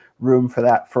probably room for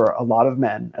that for a lot of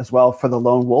men as well, for the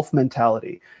lone wolf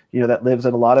mentality, that lives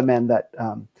in a lot of men, that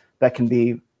can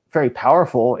be very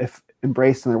powerful if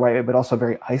embraced in the right way, but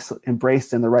also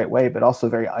embraced in the right way, but also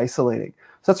very isolating.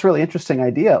 So that's a really interesting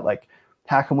idea. Like,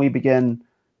 how can we begin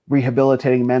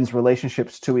rehabilitating men's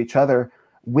relationships to each other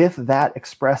with that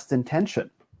expressed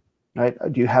intention, right?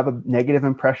 Do you have a negative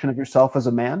impression of yourself as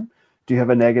a man? Do you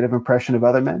have a negative impression of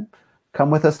other men?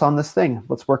 Come with us on this thing.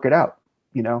 Let's work it out.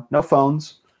 No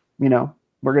phones, we're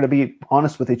going to be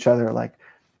honest with each other. Like,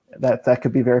 that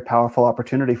could be a very powerful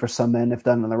opportunity for some men if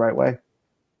done in the right way.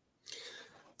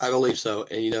 I believe so.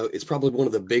 And, it's probably one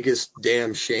of the biggest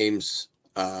damn shames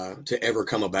to ever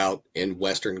come about in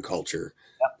Western culture.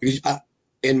 Because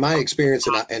in my experience,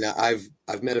 and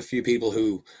I've met a few people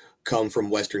who come from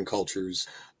Western cultures,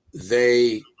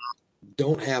 they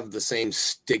don't have the same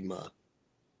stigma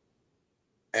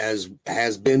as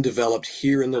has been developed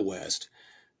here in the West,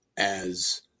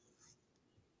 as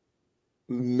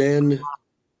men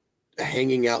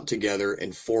hanging out together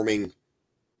and forming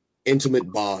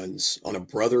intimate bonds on a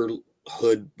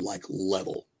brotherhood like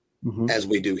level, as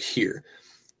we do here.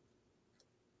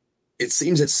 It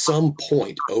seems at some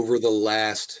point over the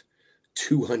last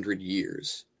 200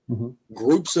 years,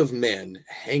 groups of men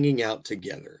hanging out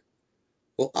together.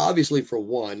 Well, obviously, for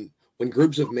one, when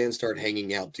groups of men start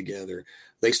hanging out together,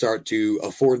 they start to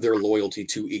afford their loyalty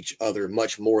to each other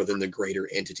much more than the greater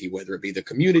entity, whether it be the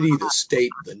community, the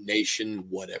state, the nation,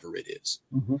 whatever it is.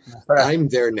 I'm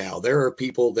there now. There are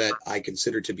people that I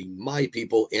consider to be my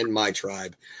people in my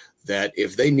tribe, that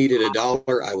if they needed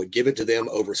 $1, I would give it to them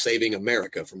over saving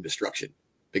America from destruction,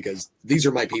 because these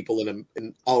are my people,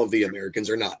 and all of the Americans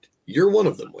are not. You're one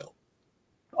of them, Will.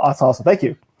 That's awesome. Thank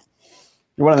you.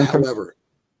 You're one of them. However,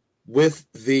 with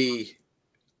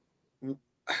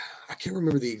I can't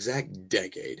remember the exact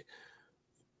decade,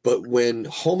 but when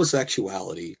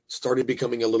homosexuality started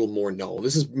becoming a little more known,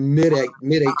 this is mid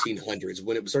 1800s,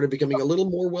 when it started becoming a little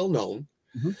more well known.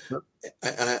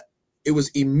 It was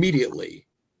immediately,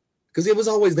 because it was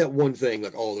always that one thing,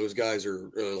 like, oh, those guys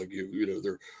are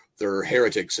they're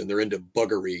heretics and they're into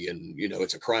buggery, and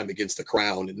it's a crime against the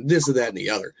crown and this and that and the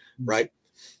other, right?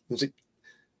 See,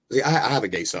 I have a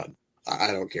gay son.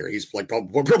 I don't care. He's like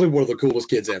probably one of the coolest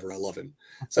kids ever. I love him.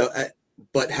 So,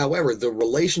 but however, the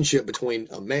relationship between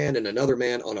a man and another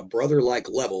man on a brother-like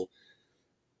level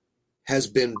has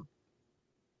been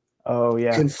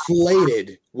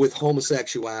conflated with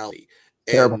homosexuality.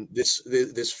 Terrible. And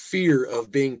this fear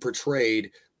of being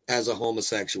portrayed as a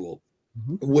homosexual,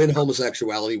 when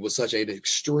homosexuality was such an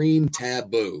extreme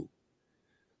taboo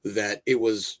that it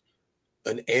was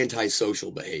an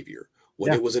antisocial behavior,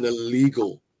 when it was an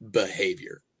illegal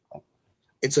behavior.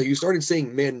 And so you started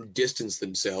seeing men distance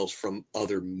themselves from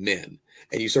other men,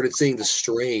 and you started seeing the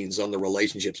strains on the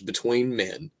relationships between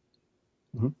men.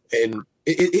 And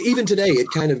Even today, it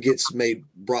kind of gets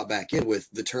brought back in with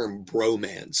the term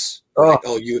bromance, Oh, right?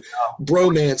 Oh, you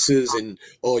bromances and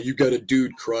oh, you got a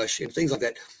dude crush and things like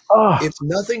that. oh, It's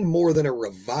nothing more than a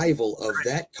revival of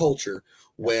that culture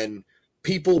when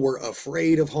people were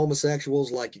afraid of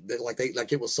homosexuals, like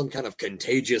it was some kind of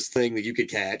contagious thing that you could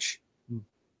catch,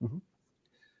 mm-hmm.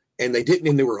 and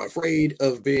they were afraid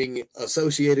of being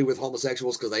associated with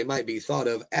homosexuals because they might be thought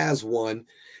of as one,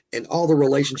 and all the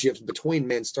relationships between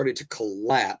men started to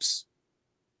collapse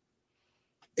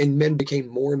and men became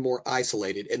more and more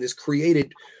isolated. And this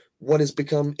created what has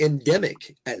become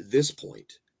endemic at this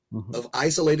point Mm-hmm. of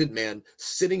isolated men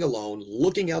sitting alone,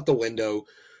 looking out the window,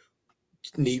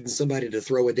 needing somebody to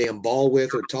throw a damn ball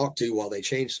with or talk to while they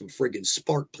change some friggin'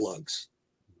 spark plugs.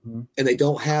 Mm-hmm. And they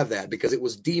don't have that because it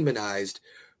was demonized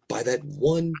by that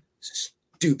one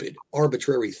stupid,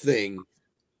 arbitrary thing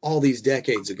all these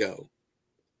decades ago.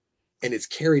 And it's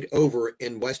carried over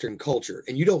in Western culture.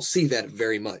 And you don't see that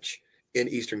very much in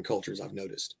Eastern cultures, I've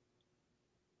noticed.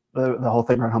 The whole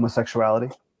thing around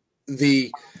homosexuality.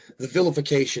 The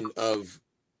vilification of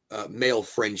male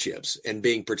friendships and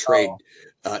being portrayed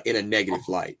Oh. In a negative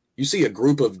light. You see a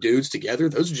group of dudes together;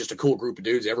 those are just a cool group of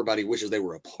dudes everybody wishes they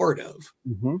were a part of.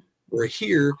 Mm-hmm. Where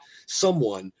here,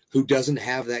 someone who doesn't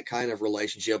have that kind of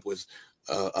relationship with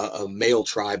a male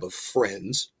tribe of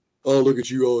friends. Oh, look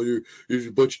at you all! There's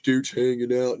a bunch of dudes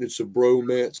hanging out, and it's a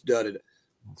bromance. Da da da.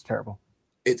 It's terrible.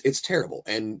 It's terrible,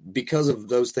 and because of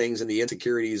those things and the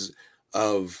insecurities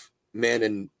of men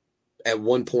and at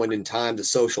one point in time the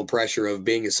social pressure of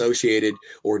being associated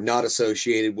or not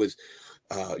associated with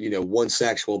one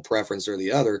sexual preference or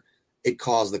the other, it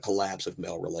caused the collapse of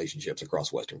male relationships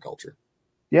across Western culture.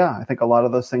 Yeah, I think a lot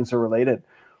of those things are related.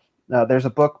 There's a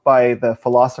book by the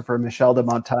philosopher Michel de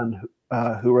Montaigne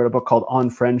who wrote a book called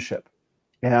On Friendship.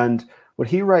 And what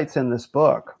he writes in this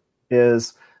book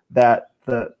is that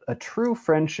a true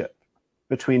friendship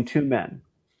between two men,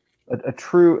 a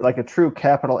true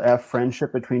capital F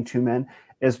friendship between two men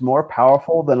is more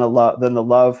powerful than the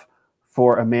love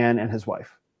for a man and his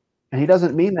wife. And he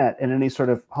doesn't mean that in any sort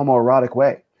of homoerotic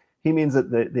way. He means that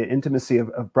the intimacy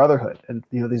of brotherhood, and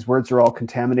these words are all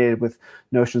contaminated with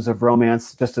notions of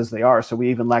romance, just as they are. So we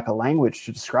even lack a language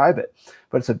to describe it.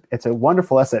 But it's a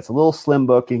wonderful essay. It's a little slim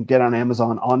book you can get on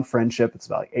Amazon on friendship. It's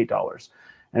about like $8,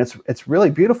 and it's really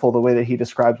beautiful the way that he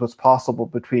describes what's possible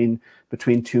between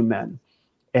two men.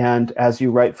 And as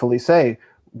you rightfully say,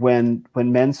 when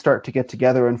men start to get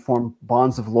together and form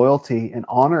bonds of loyalty and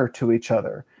honor to each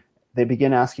other, they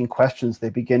begin asking questions. They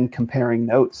begin comparing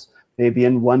notes. They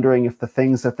begin wondering if the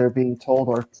things that they're being told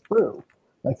are true.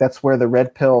 Like that's where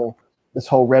this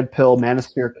whole red pill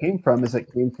manosphere came from, is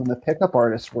it came from the pickup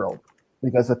artist world.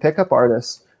 Because the pickup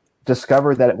artists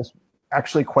discovered that it was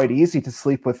actually quite easy to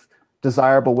sleep with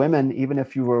desirable women, even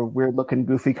if you were a weird looking,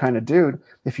 goofy kind of dude.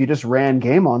 If you just ran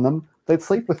game on them, they'd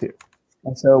sleep with you.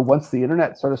 And so once the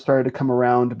internet sort of started to come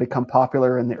around and become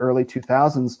popular in the early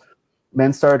 2000s,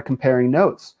 men started comparing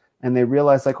notes, and they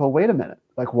realized, like, well, wait a minute,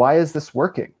 like, why is this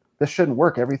working? This shouldn't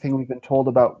work. Everything we've been told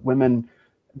about women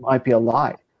might be a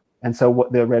lie. And so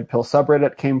what the red pill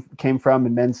subreddit came from,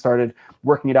 and men started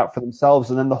working it out for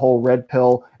themselves. And then the whole red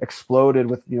pill exploded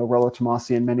with Rollo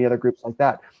Tomassi and many other groups like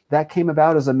that. That came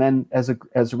about as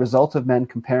a result of men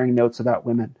comparing notes about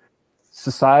women.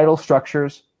 Societal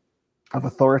structures of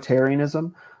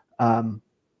authoritarianism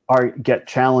get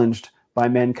challenged by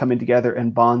men coming together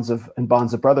in bonds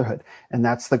of brotherhood. And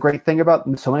that's the great thing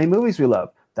about so many movies we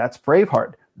love. That's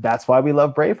Braveheart. That's why we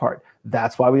love Braveheart.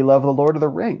 That's why we love The Lord of the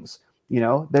Rings.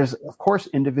 There's of course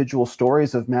individual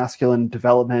stories of masculine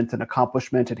development and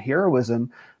accomplishment and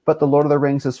heroism, but The Lord of the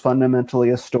Rings is fundamentally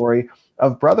a story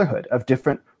of brotherhood, of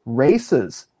different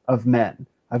races of men,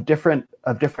 of different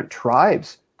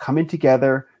tribes coming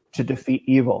together to defeat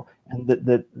evil. And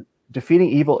the defeating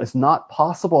evil is not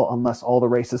possible unless all the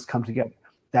races come together.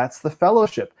 That's the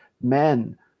fellowship.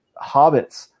 Men,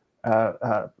 hobbits,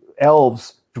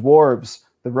 elves, dwarves,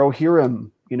 the Rohirrim,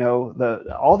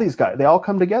 all these guys, they all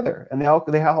come together, and they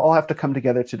all have to come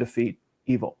together to defeat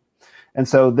evil. And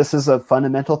so this is a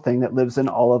fundamental thing that lives in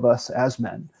all of us as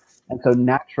men. And so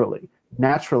naturally,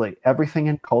 everything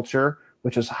in culture,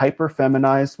 which is hyper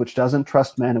feminized, which doesn't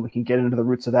trust men, and we can get into the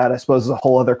roots of that, I suppose, is a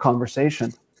whole other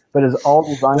conversation, but is all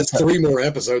designed That's 3 more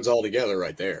episodes altogether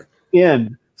right there.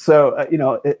 So,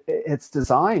 it's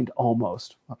designed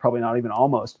almost, probably not even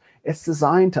almost, it's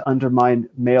designed to undermine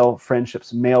male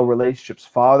friendships, male relationships,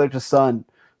 father to son,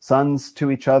 sons to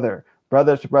each other,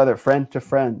 brother to brother, friend to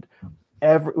friend.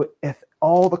 If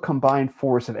all the combined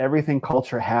force of everything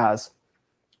culture has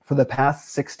for the past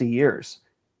 60 years,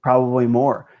 probably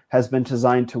more, has been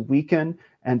designed to weaken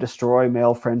and destroy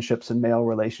male friendships and male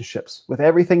relationships with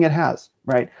everything it has,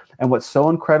 right? And what's so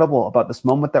incredible about this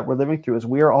moment that we're living through is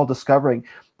we are all discovering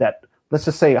that, let's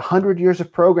just say, 100 years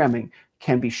of programming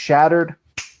can be shattered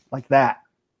like that.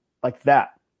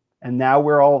 And now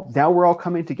we're all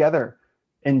coming together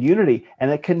in unity,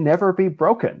 and it can never be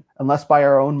broken unless by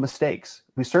our own mistakes.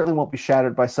 We certainly won't be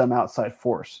shattered by some outside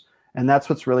force. And that's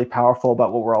what's really powerful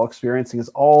about what we're all experiencing is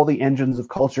all the engines of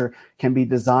culture can be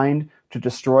designed to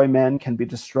destroy men, can be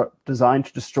designed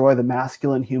to destroy the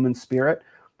masculine human spirit,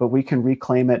 but we can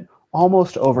reclaim it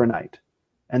almost overnight.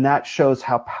 And that shows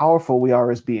how powerful we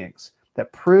are as beings.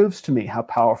 That proves to me how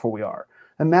powerful we are.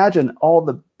 Imagine all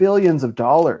the billions of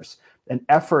dollars and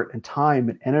effort and time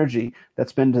and energy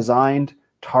that's been designed,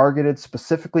 targeted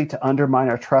specifically to undermine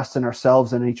our trust in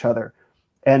ourselves and each other.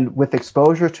 And with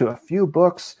exposure to a few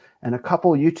books and a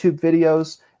couple YouTube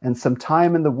videos and some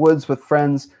time in the woods with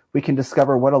friends, we can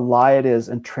discover what a lie it is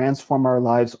and transform our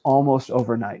lives almost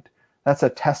overnight. That's a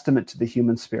testament to the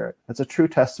human spirit. That's a true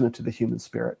testament to the human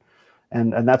spirit.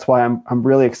 And that's why I'm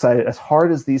really excited. As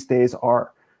hard as these days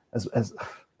are,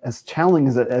 as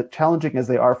challenging as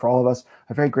they are for all of us,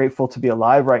 I'm very grateful to be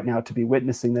alive right now, to be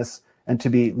witnessing this and to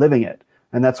be living it.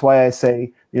 And that's why I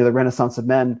say, the Renaissance of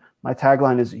Men, my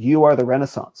tagline is, you are the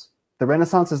Renaissance. The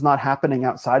Renaissance is not happening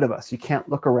outside of us. You can't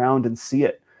look around and see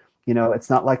it. It's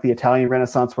not like the Italian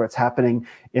Renaissance where it's happening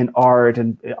in art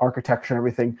and architecture and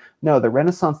everything. No, the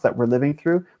Renaissance that we're living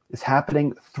through is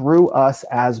happening through us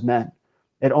as men.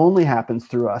 It only happens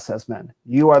through us as men.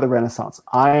 You are the Renaissance.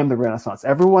 I am the Renaissance.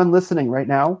 Everyone listening right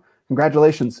now,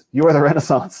 congratulations. You are the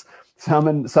Renaissance. Some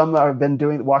have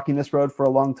been walking this road for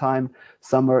a long time.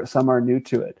 Some are new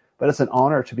to it. But it's an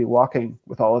honor to be walking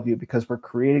with all of you because we're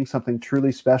creating something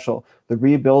truly special, the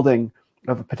rebuilding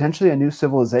of potentially a new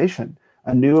civilization,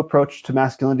 a new approach to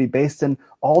masculinity based in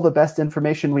all the best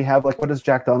information we have. Like, what does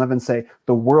Jack Donovan say?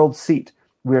 The world seat.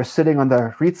 We are sitting on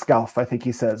the Rietskauf, I think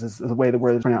he says, is the way the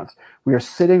word is pronounced. We are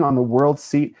sitting on the world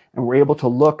seat, and we're able to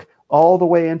look all the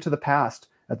way into the past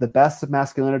at the best of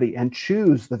masculinity and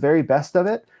choose the very best of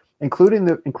it, including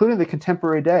the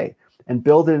contemporary day, and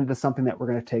build it into something that we're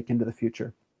going to take into the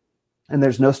future. And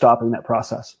there's no stopping that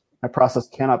process. That process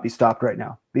cannot be stopped right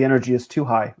now. The energy is too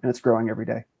high, and it's growing every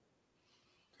day.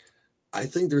 I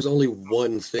think there's only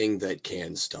one thing that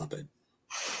can stop it.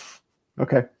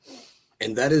 Okay.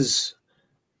 And that is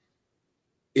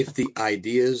if the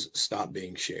ideas stop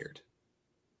being shared.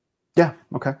 Yeah.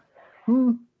 Okay.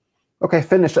 Okay.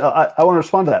 Finish. I want to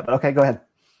respond to that, but okay, go ahead.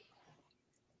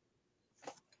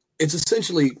 It's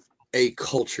essentially a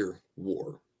culture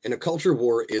war. And a culture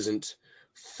war isn't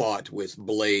fought with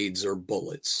blades or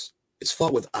bullets. It's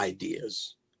fought with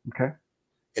ideas. Okay.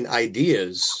 And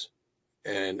ideas,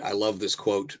 and I love this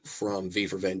quote from V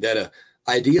for Vendetta,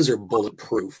 ideas are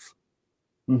bulletproof.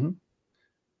 Mm-hmm.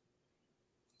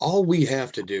 All we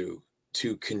have to do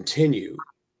to continue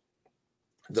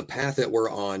the path that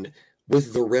we're on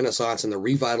with the Renaissance and the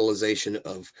revitalization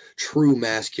of true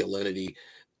masculinity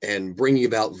and bringing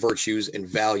about virtues and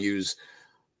values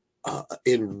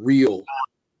in real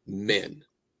men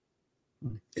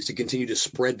is to continue to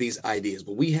spread these ideas.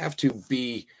 But we have to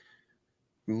be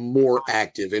more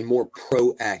active and more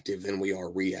proactive than we are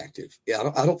reactive.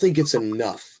 I don't think it's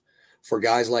enough for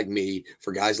guys like me,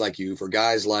 for guys like you, for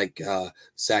guys like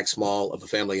Zach Small of the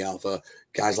Family Alpha,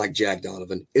 guys like Jack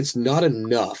Donovan. It's not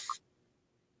enough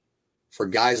for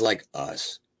guys like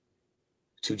us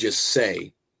to just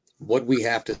say what we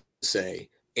have to say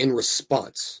in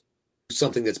response to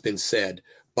something that's been said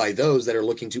by those that are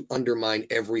looking to undermine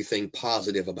everything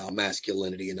positive about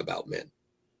masculinity and about men.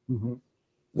 Mm-hmm.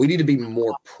 We need to be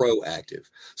more proactive.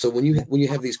 So when you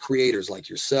have these creators like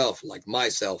yourself, like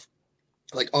myself,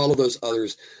 like all of those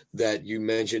others that you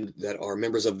mentioned that are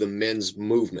members of the men's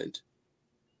movement,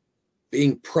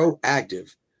 being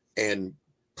proactive and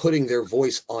putting their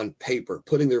voice on paper,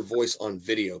 putting their voice on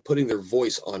video, putting their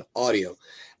voice on audio,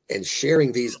 and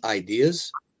sharing these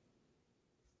ideas,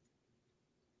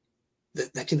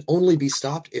 that can only be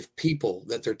stopped if the people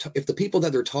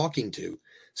that they're talking to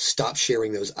stop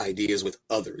sharing those ideas with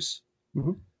others.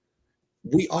 Mm-hmm.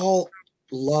 We all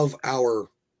love our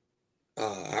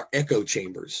echo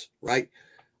chambers, right?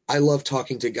 I love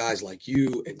talking to guys like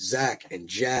you and Zach and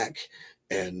Jack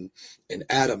and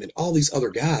Adam and all these other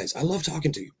guys. I love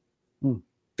talking to you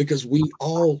because we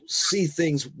all see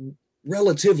things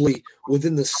relatively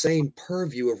within the same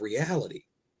purview of reality.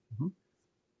 Mm-hmm.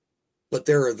 But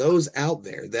there are those out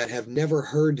there that have never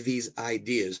heard these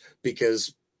ideas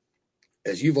because,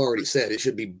 as you've already said, it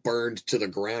should be burned to the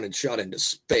ground and shot into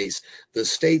space. The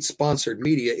state-sponsored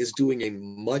media is doing a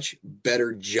much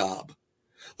better job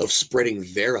of spreading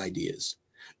their ideas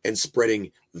and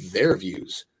spreading their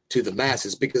views to the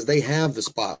masses because they have the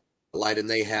spotlight and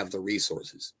they have the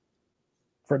resources.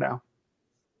 For now.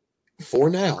 For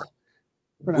now.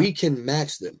 We can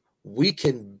match them. We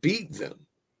can beat them.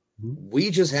 We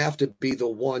just have to be the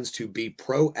ones to be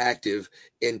proactive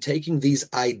in taking these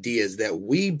ideas that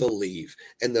we believe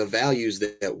and the values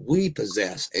that we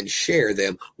possess and share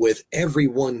them with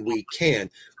everyone we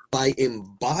can by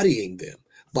embodying them,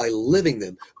 by living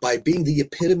them, by being the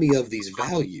epitome of these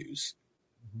values.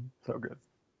 So good.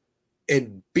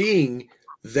 And being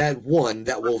that one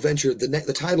that will venture,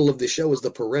 the title of the show is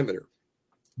The Perimeter.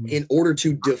 In order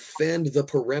to defend the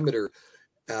perimeter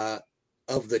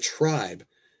of the tribe,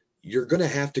 you're going to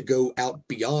have to go out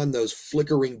beyond those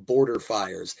flickering border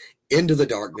fires into the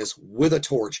darkness with a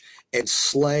torch and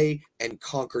slay and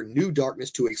conquer new darkness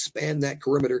to expand that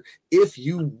perimeter if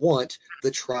you want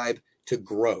the tribe to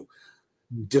grow.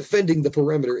 Defend the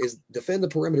perimeter is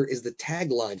the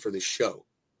tagline for the show.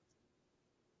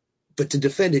 But to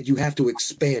defend it, you have to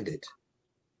expand it.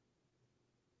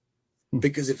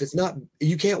 Because if it's not,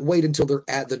 you can't wait until they're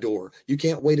at the door. You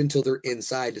can't wait until they're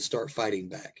inside to start fighting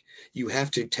back. You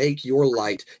have to take your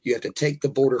light, you have to take the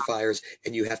border fires,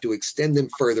 and you have to extend them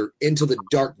further into the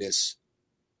darkness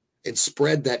and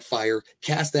spread that fire,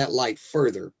 cast that light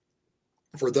further.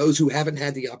 For those who haven't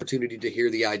had the opportunity to hear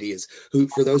the ideas,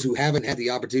 for those who haven't had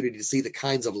the opportunity to see the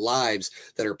kinds of lives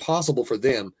that are possible for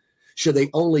them, should they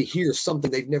only hear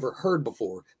something they've never heard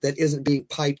before that isn't being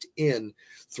piped in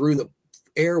through the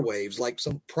airwaves like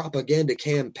some propaganda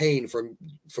campaign from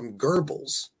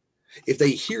Goebbels. If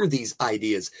they hear these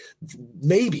ideas,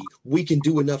 maybe we can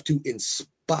do enough to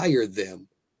inspire them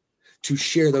to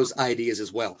share those ideas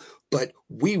as well. But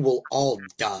we will all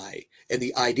die, and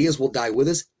the ideas will die with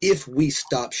us if we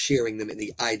stop sharing them and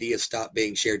the ideas stop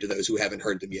being shared to those who haven't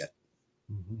heard them yet.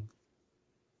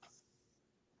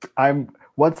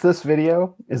 Once this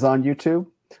video is on YouTube,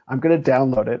 I'm going to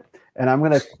download it. And I'm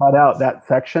going to cut out that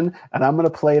section, and I'm going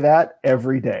to play that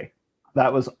every day.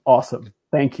 That was awesome.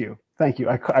 Thank you. Thank you.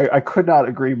 I could not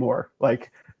agree more.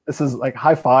 Like, this is like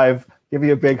high five, give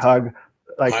you a big hug.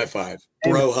 Like, high five,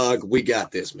 bro hug. We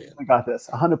got this, man. We got this.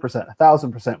 100%,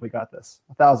 1,000%. We got this.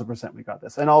 1,000%. We got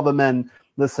this. And all the men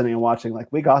listening and watching, like,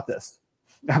 we got this.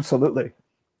 Absolutely.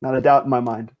 Not a doubt in my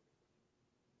mind.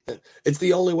 It's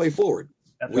the only way forward.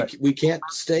 Right. We can't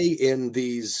stay in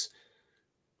these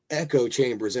echo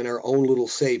chambers in our own little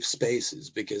safe spaces,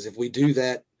 because if we do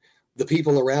that, the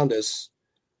people around us,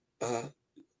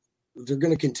 they're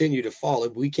going to continue to fall.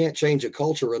 And we can't change a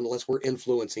culture unless we're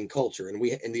influencing culture. And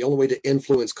the only way to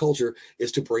influence culture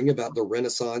is to bring about the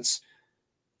Renaissance,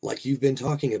 like you've been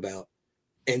talking about,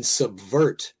 and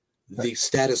subvert the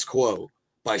status quo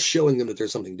by showing them that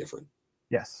there's something different.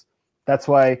 Yes. That's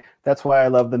why I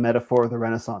love the metaphor of the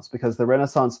Renaissance, because the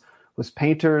Renaissance was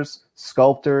painters,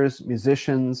 sculptors,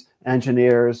 musicians,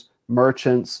 engineers,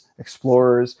 merchants,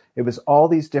 explorers. It was all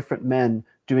these different men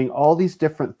doing all these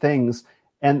different things.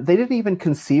 And they didn't even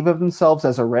conceive of themselves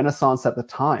as a Renaissance at the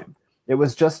time. It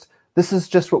was just, this is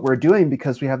just what we're doing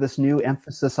because we have this new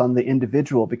emphasis on the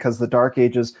individual, because the Dark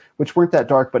Ages, which weren't that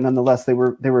dark, but nonetheless, they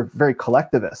were very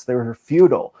collectivist. They were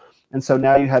feudal. And so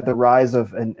now you had the rise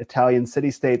of an Italian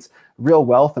city-states, real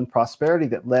wealth and prosperity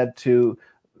that led to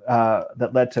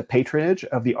patronage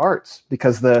of the arts,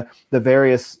 because the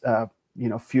various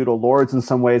feudal lords, in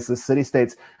some ways, the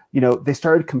city-states, they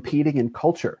started competing in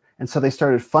culture. And so they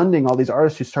started funding all these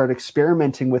artists who started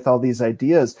experimenting with all these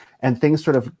ideas, and things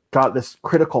sort of got this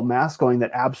critical mass going that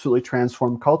absolutely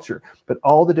transformed culture. But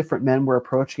all the different men were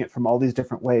approaching it from all these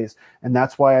different ways. And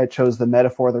that's why I chose the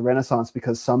metaphor of the Renaissance,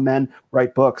 because some men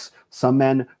write books, some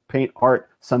men paint art,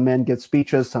 some men give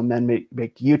speeches, some men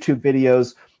make YouTube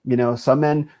videos, some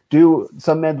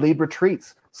men lead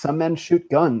retreats, some men shoot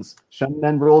guns, some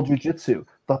men roll jujitsu.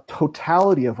 The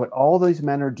totality of what all these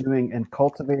men are doing and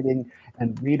cultivating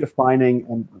and redefining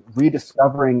and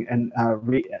rediscovering and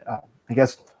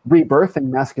rebirthing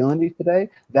masculinity today,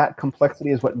 that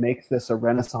complexity is what makes this a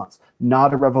Renaissance,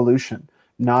 not a revolution,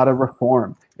 not a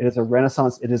reform. It is a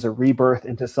Renaissance. It is a rebirth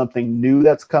into something new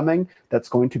that's coming, that's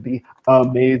going to be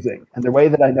amazing. And the way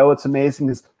that I know it's amazing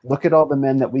is look at all the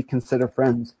men that we consider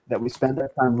friends, that we spend our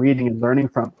time reading and learning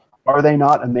from. Are they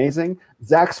not amazing?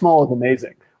 Zach Small is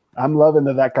amazing. I'm loving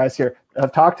that guy's here.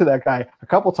 I've talked to that guy a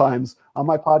couple times on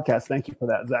my podcast. Thank you for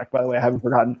that, Zach, by the way. I haven't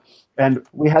forgotten. And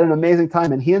we had an amazing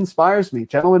time, and he inspires me.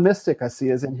 Gentleman Mystic, I see,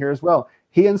 is in here as well.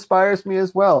 He inspires me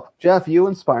as well. Jeff, you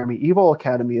inspire me. Evil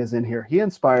Academy is in here. He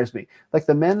inspires me. Like,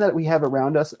 the men that we have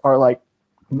around us are like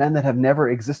men that have never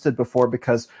existed before,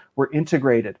 because we're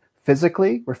integrated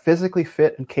physically. We're physically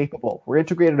fit and capable. We're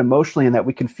integrated emotionally in that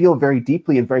we can feel very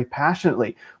deeply and very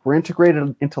passionately. We're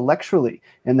integrated intellectually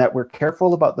in that we're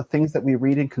careful about the things that we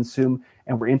read and consume,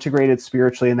 and we're integrated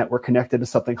spiritually in that we're connected to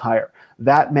something higher.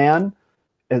 That man,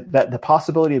 that the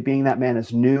possibility of being that man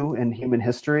is new in human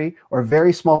history, or a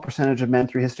very small percentage of men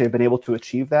through history have been able to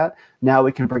achieve that. Now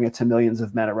we can bring it to millions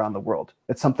of men around the world.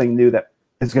 It's something new that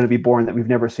is going to be born that we've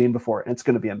never seen before, and it's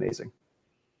going to be amazing.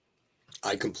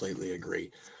 I completely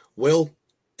agree. Will,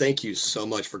 thank you so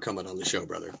much for coming on the show,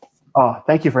 brother. Oh,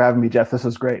 thank you for having me, Jeff. This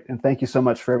was great. And thank you so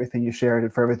much for everything you shared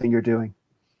and for everything you're doing.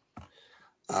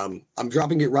 I'm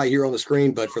dropping it right here on the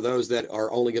screen, but for those that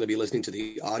are only going to be listening to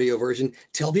the audio version,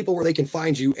 tell people where they can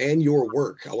find you and your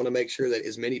work. I want to make sure that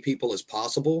as many people as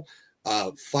possible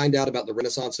find out about the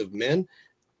Renaissance of Men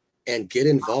and get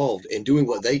involved in doing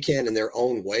what they can in their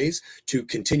own ways to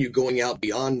continue going out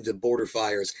beyond the border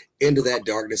fires into that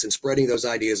darkness and spreading those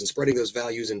ideas and spreading those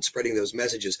values and spreading those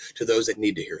messages to those that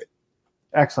need to hear it.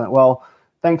 Excellent. Well,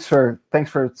 thanks for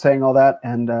saying all that.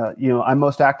 And I'm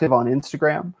most active on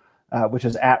Instagram, which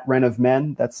is at Ren of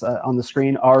Men. That's on the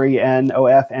screen,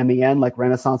 RENOFMEN, like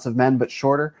Renaissance of Men, but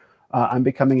shorter. I'm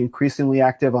becoming increasingly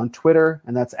active on Twitter,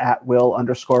 and that's at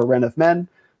Will_Ren of Men.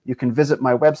 You can visit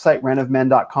my website,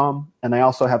 renofmen.com. And I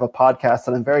also have a podcast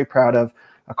that I'm very proud of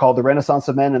called The Renaissance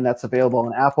of Men, and that's available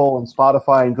on Apple and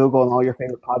Spotify and Google and all your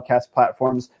favorite podcast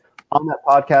platforms. On that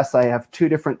podcast, I have two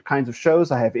different kinds of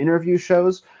shows. I have interview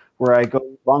shows where I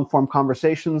go long-form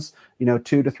conversations, 2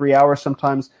 to 3 hours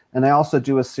sometimes. And I also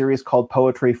do a series called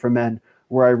Poetry for Men,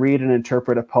 where I read and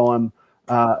interpret a poem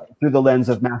through the lens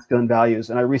of masculine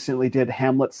values. And I recently did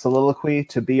Hamlet's soliloquy,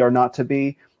 To Be or Not to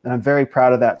Be, and I'm very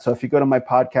proud of that. So if you go to my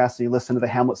podcast and you listen to the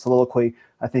Hamlet soliloquy,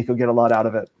 I think you'll get a lot out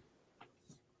of it.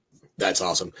 That's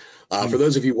awesome. For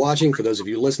those of you watching, for those of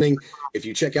you listening, if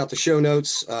you check out the show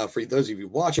notes, for those of you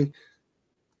watching,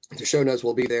 the show notes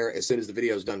will be there as soon as the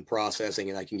video is done processing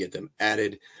and I can get them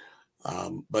added.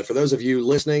 But for those of you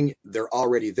listening, they're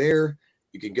already there.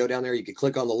 You can go down there. You can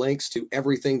click on the links to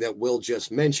everything that Will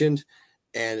just mentioned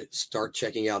and start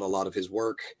checking out a lot of his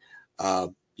work.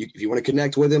 If you want to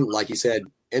connect with him, like he said,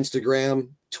 Instagram,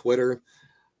 Twitter.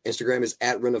 Instagram is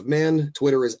at Ren of Men.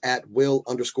 Twitter is at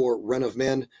Will_Ren of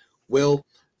Men. Will,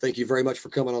 thank you very much for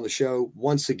coming on the show.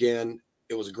 Once again,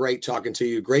 it was great talking to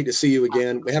you. Great to see you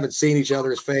again. We haven't seen each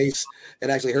other's face and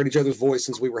actually heard each other's voice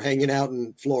since we were hanging out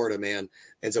in Florida, man.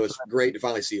 And so it's great to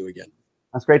finally see you again.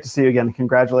 That's great to see you again.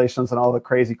 Congratulations on all the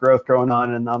crazy growth going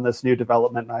on and on this new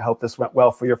development. And I hope this went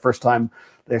well for your first time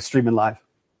streaming live.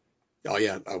 Oh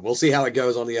yeah, we'll see how it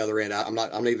goes on the other end. I'm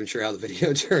not even sure how the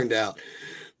video turned out,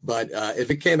 but if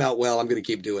it came out well, I'm going to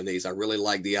keep doing these. I really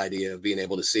like the idea of being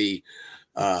able to see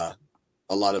a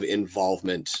lot of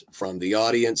involvement from the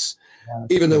audience,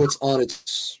 even though it's on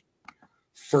its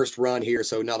first run here.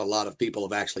 So not a lot of people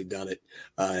have actually done it.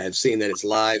 Have seen that it's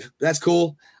live. That's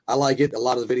cool. I like it. A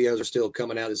lot of the videos are still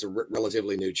coming out. It's a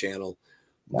relatively new channel,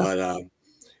 but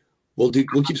we'll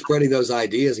keep spreading those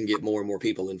ideas and get more and more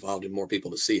people involved and more people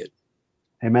to see it.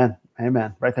 Amen.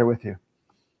 Amen. Right there with you.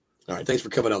 All right. Thanks for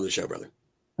coming on the show, brother.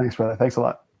 Thanks, brother. Thanks a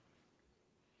lot.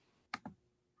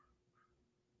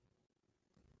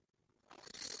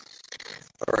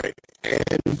 All right.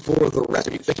 And for the rest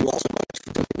of you, thank you all so much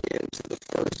for tuning in to the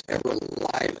first ever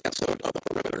live episode of The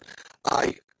Perimeter.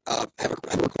 I have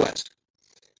a request.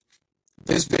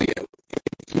 This video,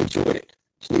 if you enjoyed it,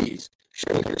 please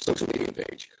share it on your social media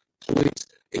page. Please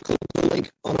include the link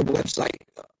on our website,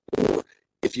 or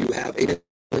if you have a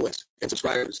list and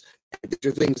subscribers, and these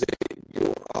are things that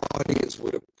your audience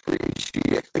would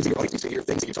appreciate, things that your audience needs to hear,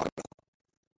 things that you talk about.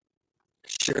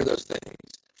 Share those things.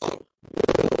 Follow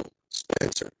Will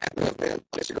Spencer at Ren of Men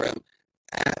on Instagram,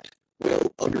 at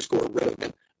Will_Ren of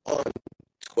Men on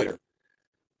Twitter.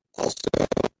 Also,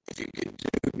 if you could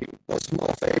do me one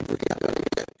small favor, if you haven't done it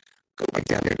yet, go right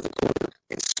down here to the corner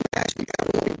and smash the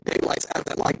hourly daylights out of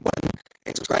that like button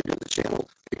and subscribe to the channel,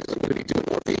 because I'm going to be doing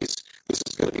more of these. This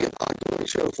is going to be an ongoing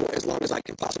show for as long as I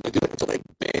can possibly do it until they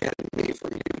ban me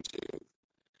from YouTube.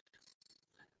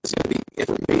 This is going to be it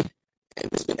for me, and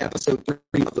this has been episode 3